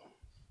idol.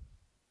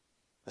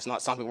 That's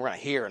not something we're gonna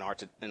hear in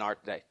our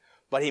day.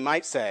 But he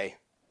might say,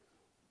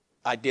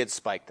 I did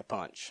spike the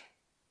punch.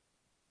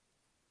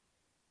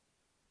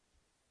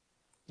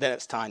 Then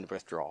it's time to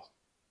withdraw.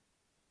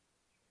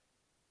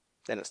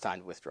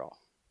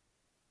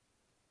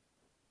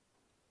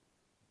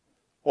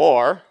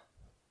 Or,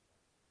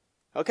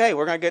 okay,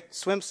 we're going to get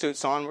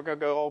swimsuits on. We're going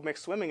to go all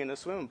mixed swimming in the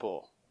swimming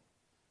pool.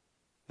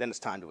 Then it's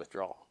time to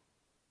withdraw.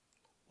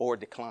 Or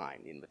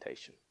decline the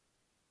invitation.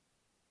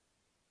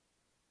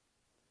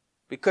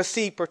 Because,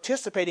 see,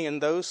 participating in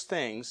those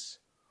things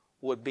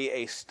would be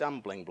a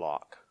stumbling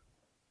block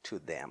to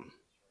them.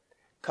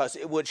 Because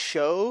it would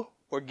show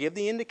or give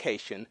the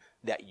indication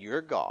that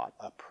your God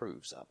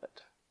approves of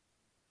it.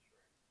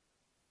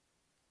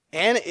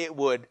 And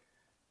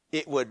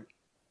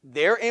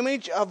their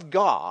image of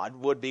God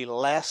would be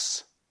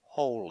less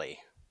holy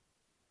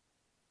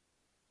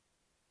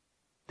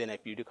than if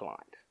you declined.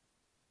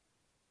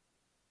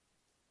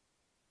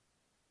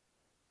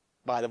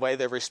 By the way,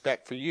 their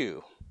respect for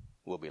you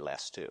will be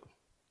less too,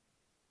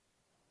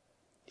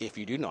 if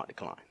you do not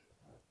decline.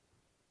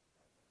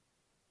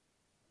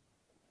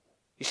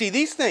 You see,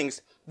 these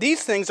things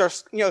are,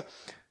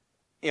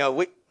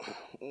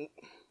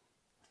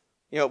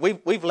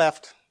 we've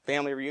left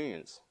family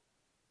reunions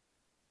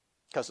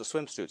because the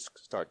swimsuits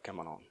started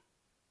coming on.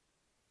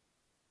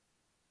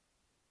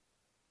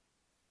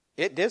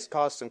 It did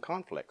cause some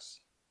conflicts.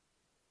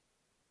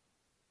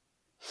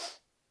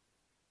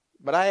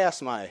 But I asked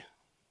some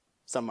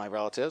of my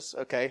relatives,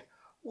 okay,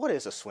 what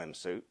is a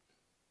swimsuit?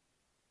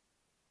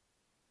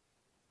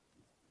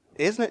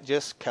 Isn't it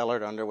just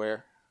colored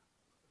underwear?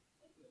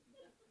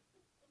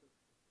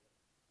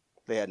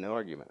 They had no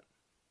argument.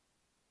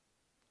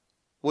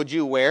 Would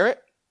you wear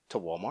it to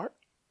Walmart?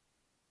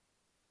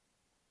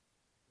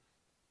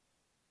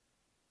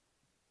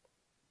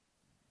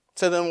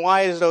 So then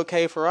why is it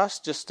okay for us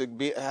just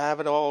to have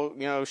it all,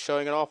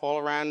 showing it off all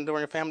around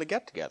during a family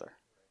get-together?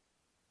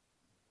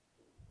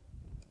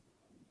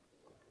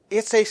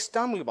 It's a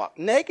stumbling block.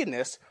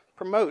 Nakedness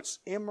promotes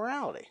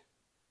immorality.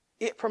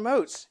 It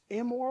promotes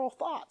immoral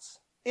thoughts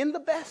in the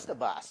best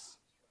of us.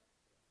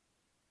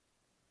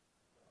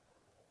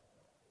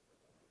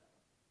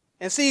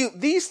 And see,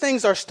 these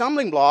things are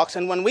stumbling blocks,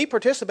 and when we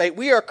participate,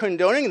 we are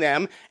condoning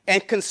them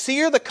and can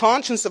sear the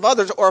conscience of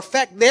others or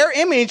affect their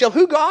image of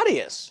who God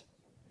is.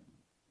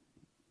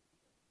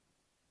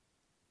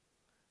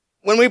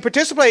 When we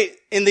participate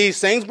in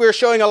these things, we're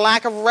showing a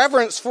lack of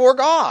reverence for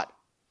God.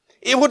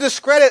 It will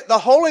discredit the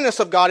holiness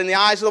of God in the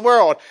eyes of the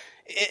world.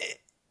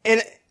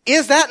 And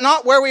is that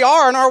not where we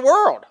are in our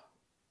world?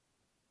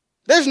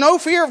 There's no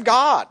fear of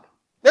God.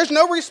 There's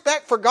no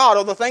respect for God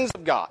or the things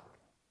of God.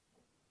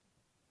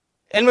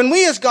 And when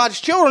we as God's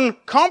children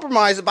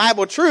compromise the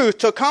Bible truth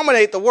to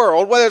accommodate the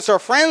world, whether it's our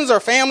friends or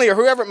family or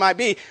whoever it might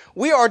be,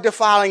 we are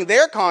defiling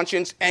their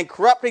conscience and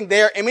corrupting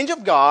their image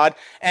of God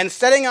and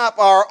setting up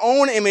our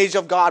own image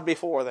of God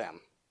before them.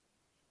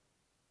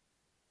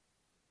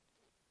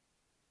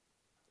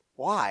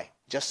 Why?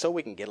 Just so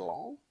we can get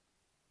along?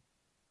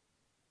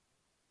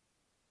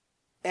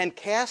 And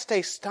cast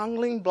a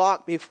stumbling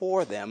block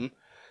before them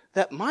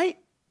that might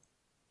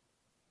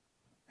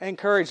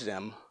encourage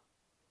them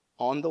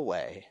on the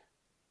way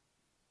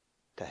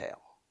to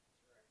hell.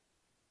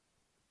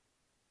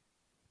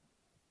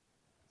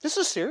 This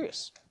is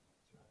serious.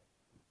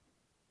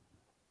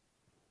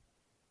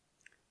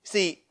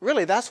 See,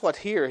 really, that's what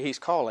here he's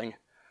calling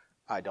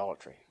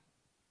idolatry.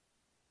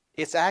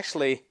 It's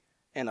actually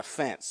an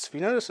offense. If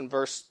you notice in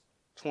verse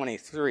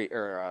 23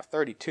 or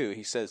 32,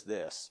 he says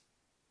this: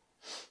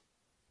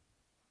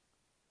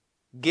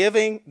 Give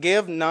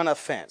none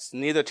offense,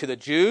 neither to the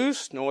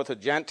Jews, nor to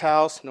the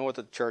Gentiles, nor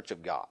to the church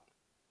of God.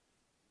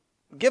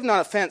 Give none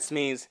offense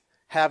means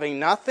having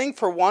nothing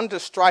for one to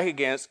strike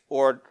against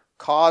or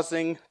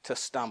causing to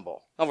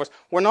stumble. In other words,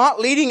 we're not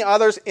leading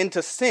others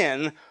into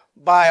sin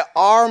by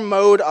our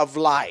mode of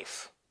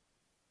life.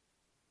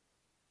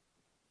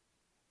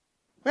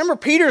 Remember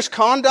Peter's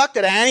conduct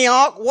at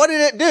Antioch? What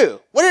did it do?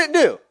 What did it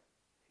do?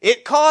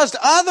 It caused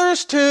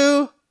others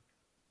to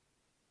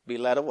be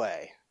led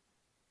away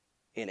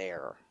in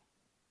error.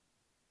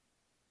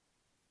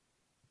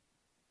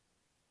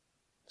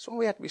 That's why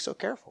we have to be so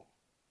careful.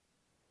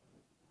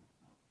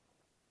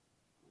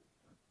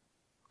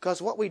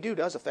 Because what we do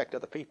does affect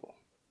other people.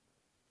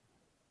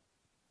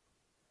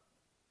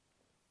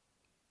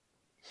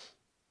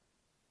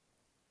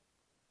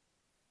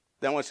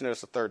 Then I want you to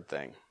notice the third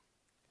thing.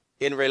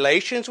 In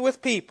relations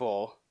with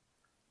people,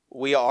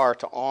 we are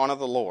to honor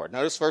the Lord.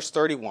 Notice verse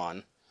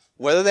 31.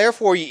 Whether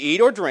therefore you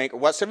eat or drink, or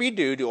whatsoever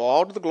you do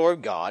all to the glory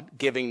of God,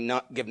 give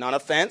none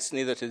offense,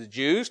 neither to the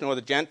Jews, nor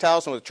the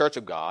Gentiles, nor the church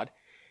of God,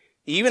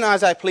 even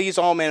as I please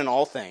all men in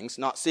all things,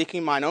 not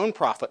seeking mine own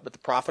profit, but the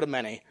profit of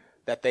many,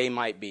 that they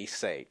might be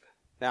saved.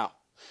 Now,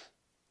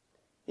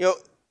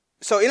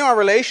 so in our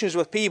relations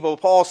with people,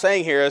 Paul's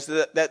saying here is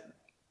that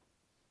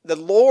the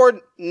Lord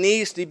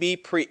needs to be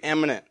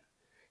preeminent.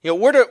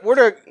 We're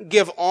to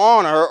give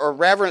honor or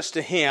reverence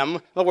to Him.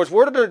 In other words,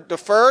 we're to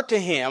defer to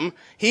Him.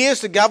 He is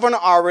to govern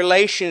our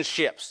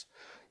relationships.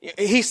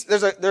 This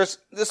is a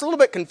little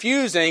bit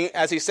confusing,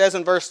 as he says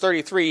in verse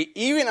 33,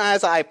 even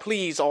as I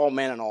please all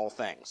men in all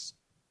things.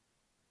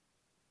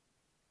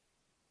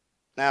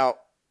 Now,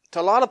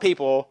 to a lot of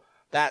people,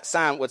 that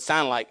would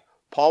sound like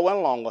Paul went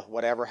along with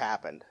whatever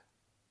happened.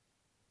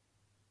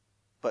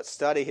 But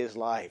study his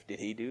life. Did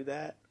he do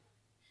that?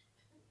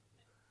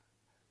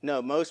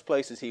 No, most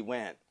places he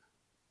went,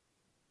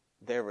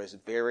 there was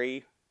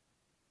very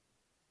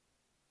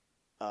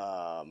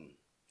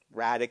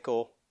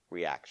radical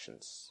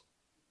reactions,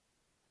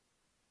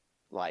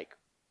 like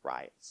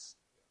riots.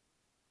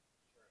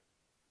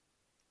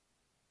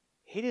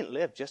 He didn't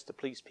live just to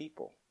please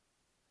people.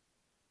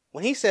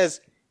 When he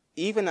says,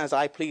 even as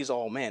I please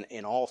all men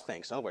in all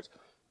things, in other words,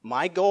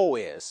 my goal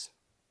is,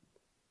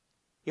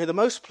 the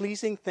most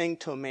pleasing thing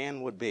to a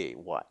man would be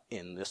what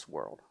in this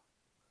world?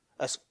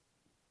 Us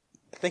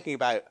thinking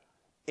about it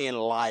in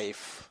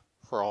life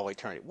for all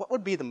eternity. What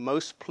would be the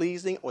most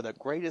pleasing or the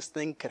greatest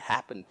thing could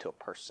happen to a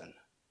person?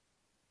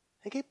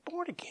 They get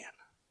born again.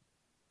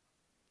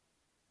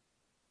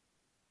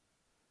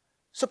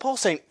 So Paul's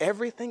saying,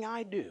 everything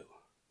I do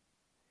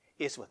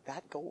is with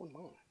that goal in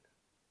mind.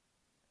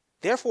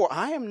 Therefore,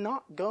 I am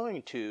not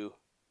going to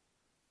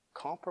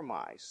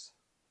compromise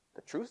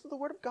the truth of the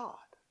Word of God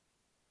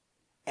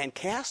and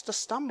cast a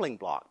stumbling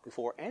block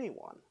before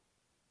anyone,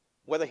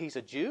 whether he's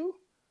a Jew,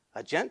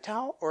 a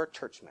Gentile, or a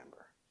church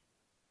member.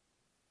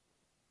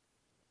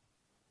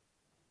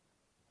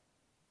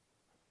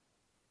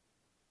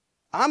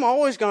 I'm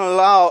always going to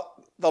allow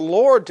the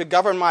Lord to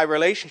govern my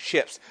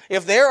relationships.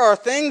 If there are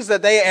things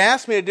that they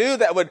ask me to do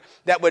that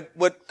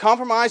would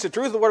compromise the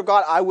truth of the Word of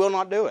God, I will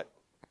not do it.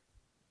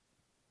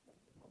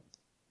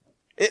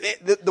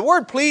 The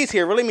word please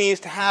here really means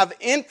to have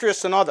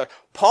interest in others.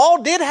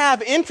 Paul did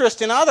have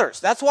interest in others.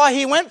 That's why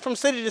he went from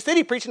city to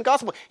city preaching the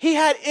gospel. He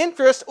had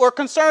interest or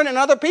concern in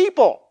other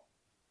people.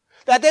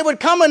 That they would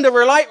come into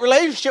right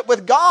relationship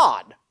with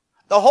God,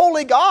 the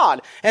holy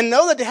God, and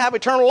know that they have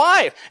eternal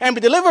life and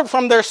be delivered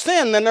from their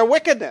sin and their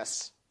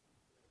wickedness.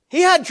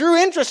 He had true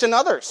interest in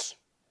others.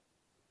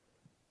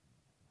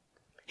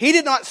 He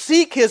did not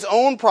seek his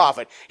own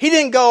profit. He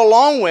didn't go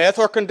along with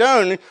or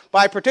condone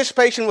by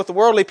participation with the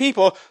worldly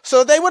people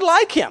so they would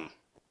like him.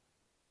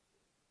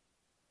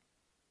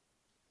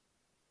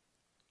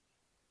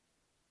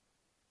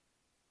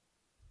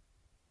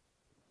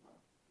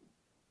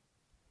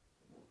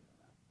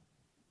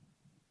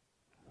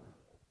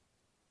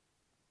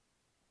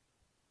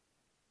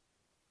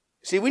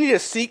 See, we need to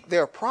seek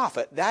their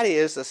profit. That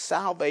is the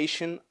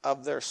salvation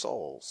of their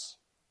souls.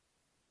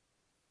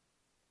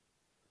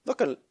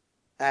 Look at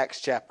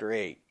Acts chapter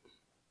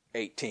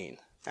 18.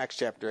 Acts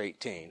chapter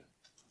 18.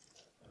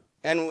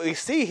 And we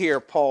see here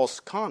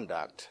Paul's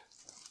conduct.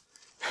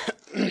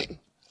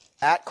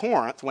 at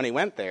Corinth when he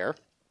went there.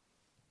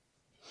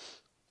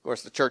 Of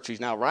course, the church he's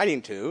now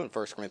writing to in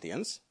 1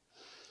 Corinthians.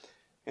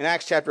 In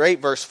Acts chapter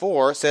 8, verse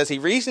 4, it says, he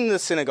reasoned in the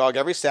synagogue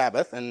every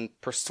Sabbath and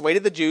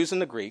persuaded the Jews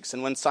and the Greeks.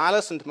 And when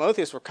Silas and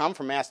Timotheus were come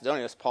from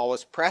Macedonia, Paul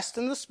was pressed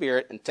in the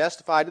Spirit and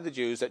testified to the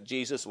Jews that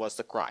Jesus was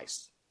the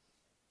Christ.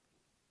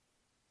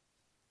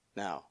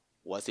 Now,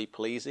 was he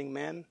pleasing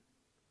men?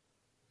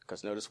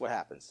 Because notice what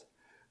happens.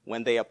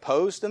 When they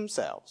opposed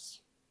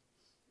themselves.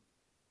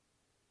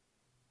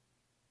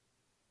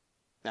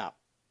 Now,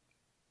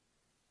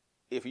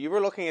 if you were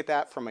looking at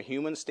that from a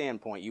human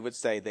standpoint, you would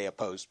say they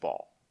opposed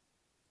Paul.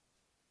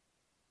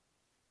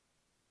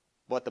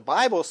 What the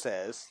Bible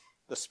says,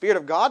 the Spirit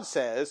of God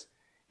says,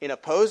 in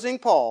opposing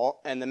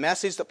Paul and the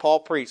message that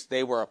Paul preached,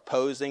 they were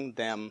opposing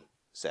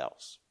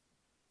themselves.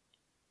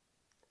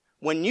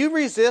 When you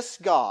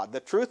resist God, the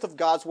truth of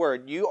God's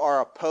word, you are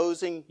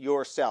opposing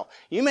yourself.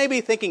 You may be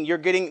thinking you're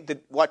getting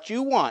what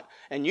you want,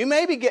 and you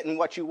may be getting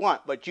what you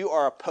want, but you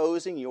are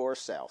opposing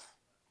yourself.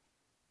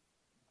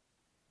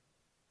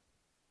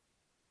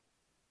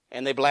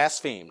 And they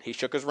blasphemed. He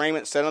shook his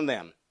raiment and said unto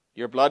them,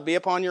 your blood be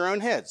upon your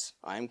own heads.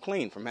 I am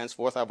clean. From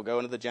henceforth I will go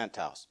into the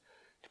Gentiles.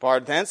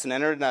 Departed thence and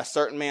entered into a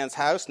certain man's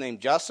house named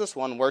Justus,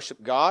 one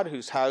worshipped God,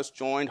 whose house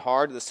joined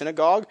hard to the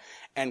synagogue.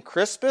 And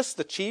Crispus,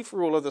 the chief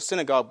ruler of the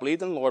synagogue,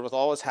 believed in the Lord with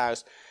all his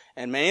house.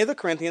 And many of the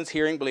Corinthians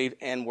hearing believed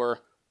and were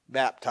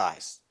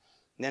baptized.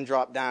 And then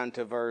drop down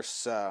to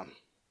verse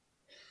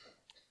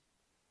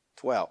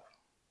 12.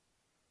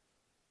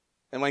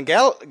 And when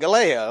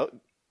Gallio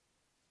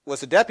was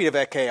the deputy of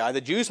Achaia,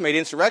 the Jews made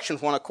insurrection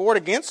with one accord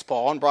against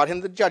Paul and brought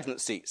him to the judgment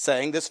seat,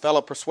 saying, this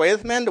fellow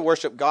persuadeth men to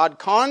worship God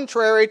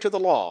contrary to the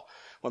law.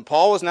 When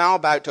Paul was now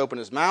about to open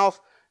his mouth,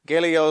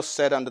 Gallio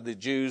said unto the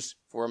Jews,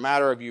 for a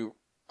matter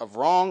of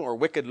wrong or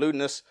wicked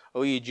lewdness,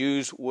 O ye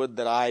Jews, would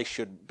that I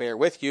should bear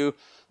with you.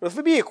 But if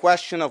it be a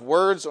question of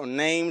words or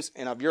names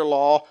and of your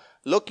law,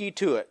 look ye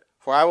to it,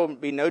 for I will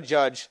be no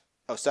judge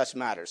of such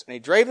matters. And he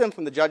drave them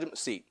from the judgment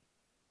seat.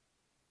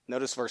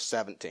 Notice verse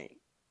 17.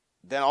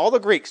 Then all the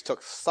Greeks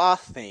took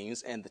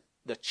Sosthenes and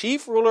the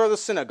chief ruler of the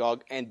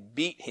synagogue and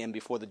beat him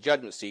before the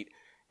judgment seat,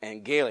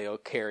 and Gallio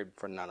cared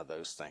for none of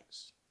those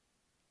things.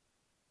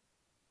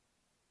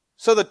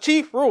 So the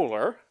chief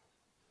ruler,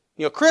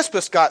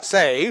 Crispus got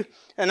saved,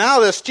 and now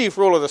this chief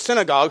ruler of the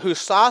synagogue, who's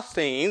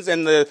Sosthenes,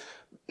 and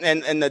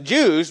the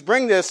Jews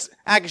bring this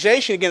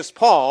accusation against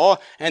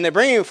Paul, and they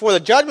bring him before the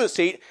judgment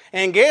seat,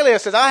 and Gallio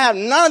says, I have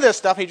none of this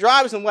stuff. He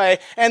drives him away,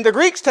 and the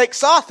Greeks take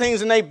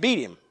Sosthenes and they beat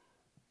him.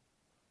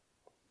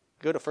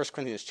 Go to 1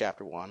 Corinthians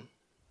chapter 1.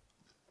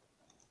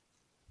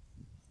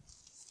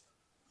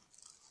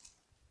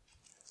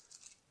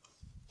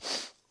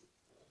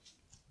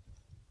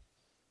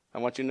 I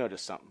want you to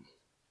notice something.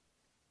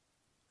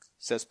 It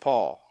says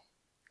Paul,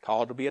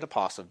 called to be an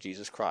apostle of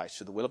Jesus Christ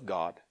through the will of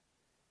God,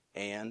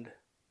 and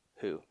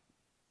who?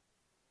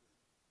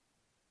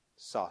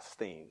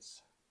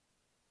 Sosthenes,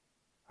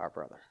 our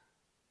brother.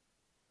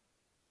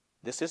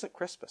 This isn't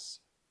Crispus.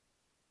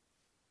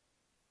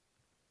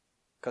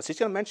 Because he's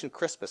going to mention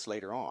Crispus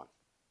later on.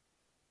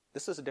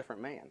 This is a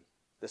different man.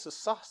 This is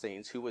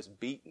Sosthenes, who was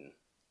beaten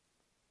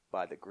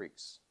by the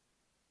Greeks.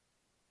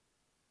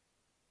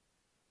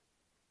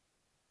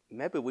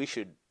 Maybe we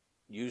should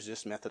use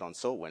this method on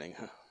soul winning.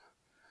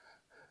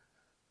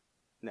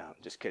 No, I'm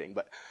just kidding.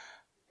 But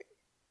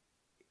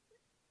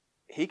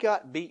he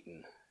got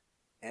beaten,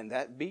 and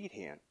that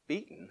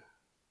beaten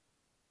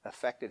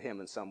affected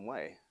him in some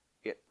way.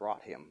 It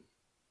brought him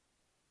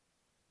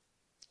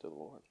to the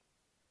Lord.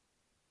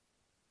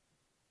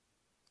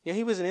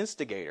 He was an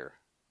instigator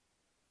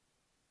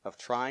of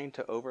trying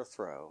to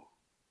overthrow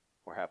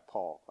or have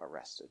Paul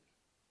arrested.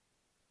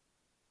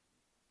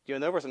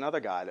 There was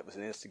another guy that was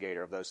an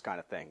instigator of those kind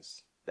of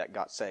things that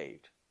got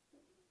saved.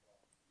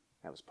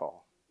 That was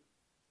Paul.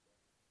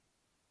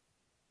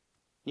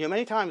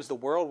 Many times the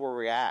world will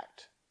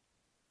react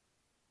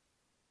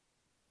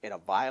in a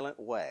violent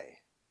way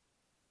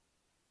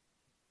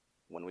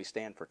when we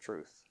stand for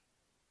truth.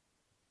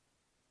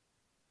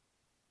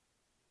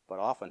 But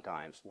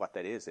oftentimes what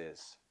that is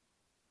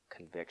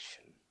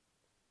conviction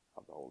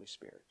of the Holy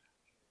Spirit.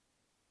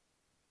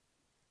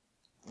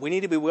 We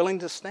need to be willing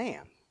to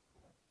stand.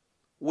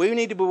 We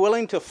need to be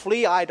willing to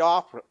flee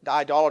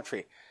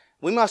idolatry.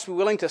 We must be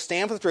willing to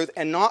stand for the truth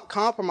and not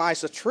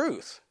compromise the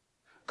truth.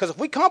 Because if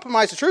we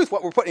compromise the truth,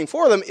 what we're putting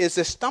for them is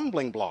this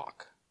stumbling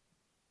block.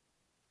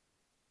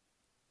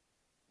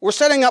 We're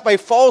setting up a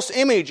false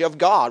image of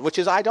God, which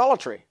is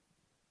idolatry.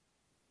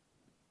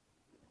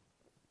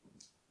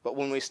 But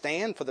when we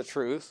stand for the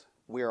truth,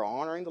 we are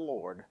honoring the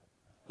Lord,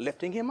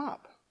 lifting him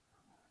up.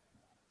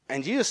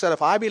 And Jesus said,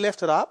 if I be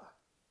lifted up,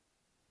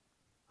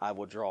 I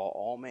will draw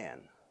all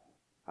men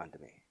unto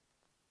me.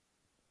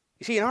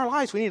 You see, in our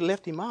lives, we need to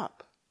lift him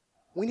up.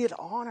 We need to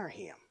honor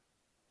him.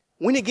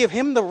 We need to give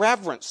him the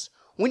reverence.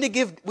 We need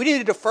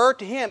to defer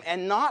to him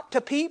and not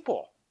to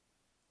people.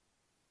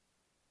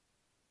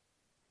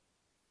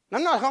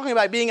 I'm not talking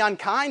about being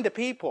unkind to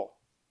people.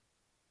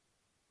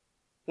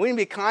 We need to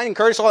be kind and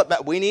courteous,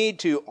 but we need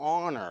to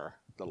honor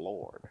the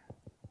Lord.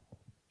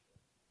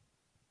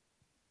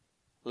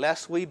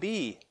 lest we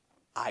be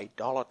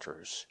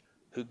idolaters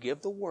who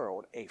give the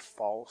world a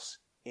false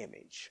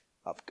image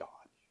of God.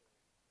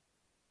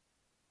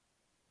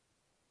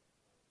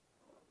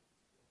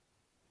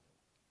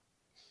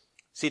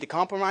 See, to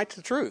compromise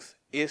the truth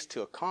is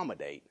to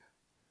accommodate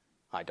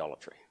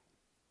idolatry.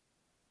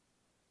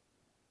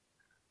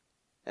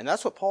 And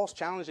that's what Paul's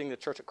challenging the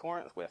church at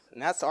Corinth with.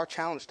 And that's our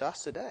challenge to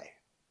us today.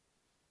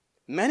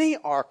 Many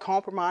are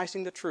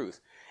compromising the truth.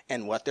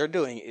 And what they're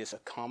doing is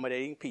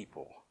accommodating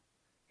people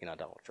in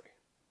idolatry.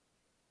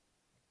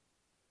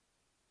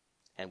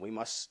 And we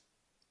must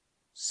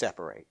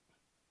separate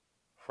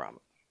from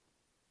it.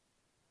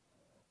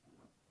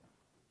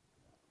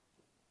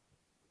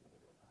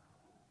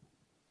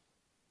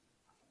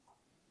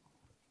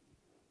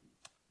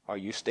 Are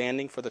you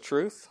standing for the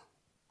truth?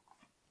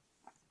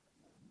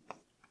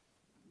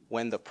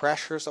 When the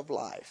pressures of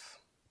life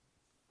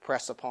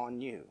press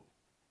upon you,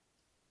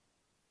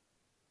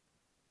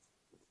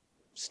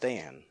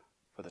 stand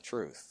for the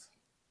truth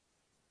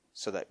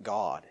so that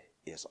God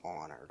is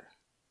honored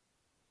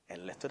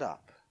and lifted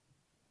up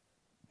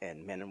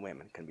and men and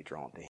women can be drawn to Him.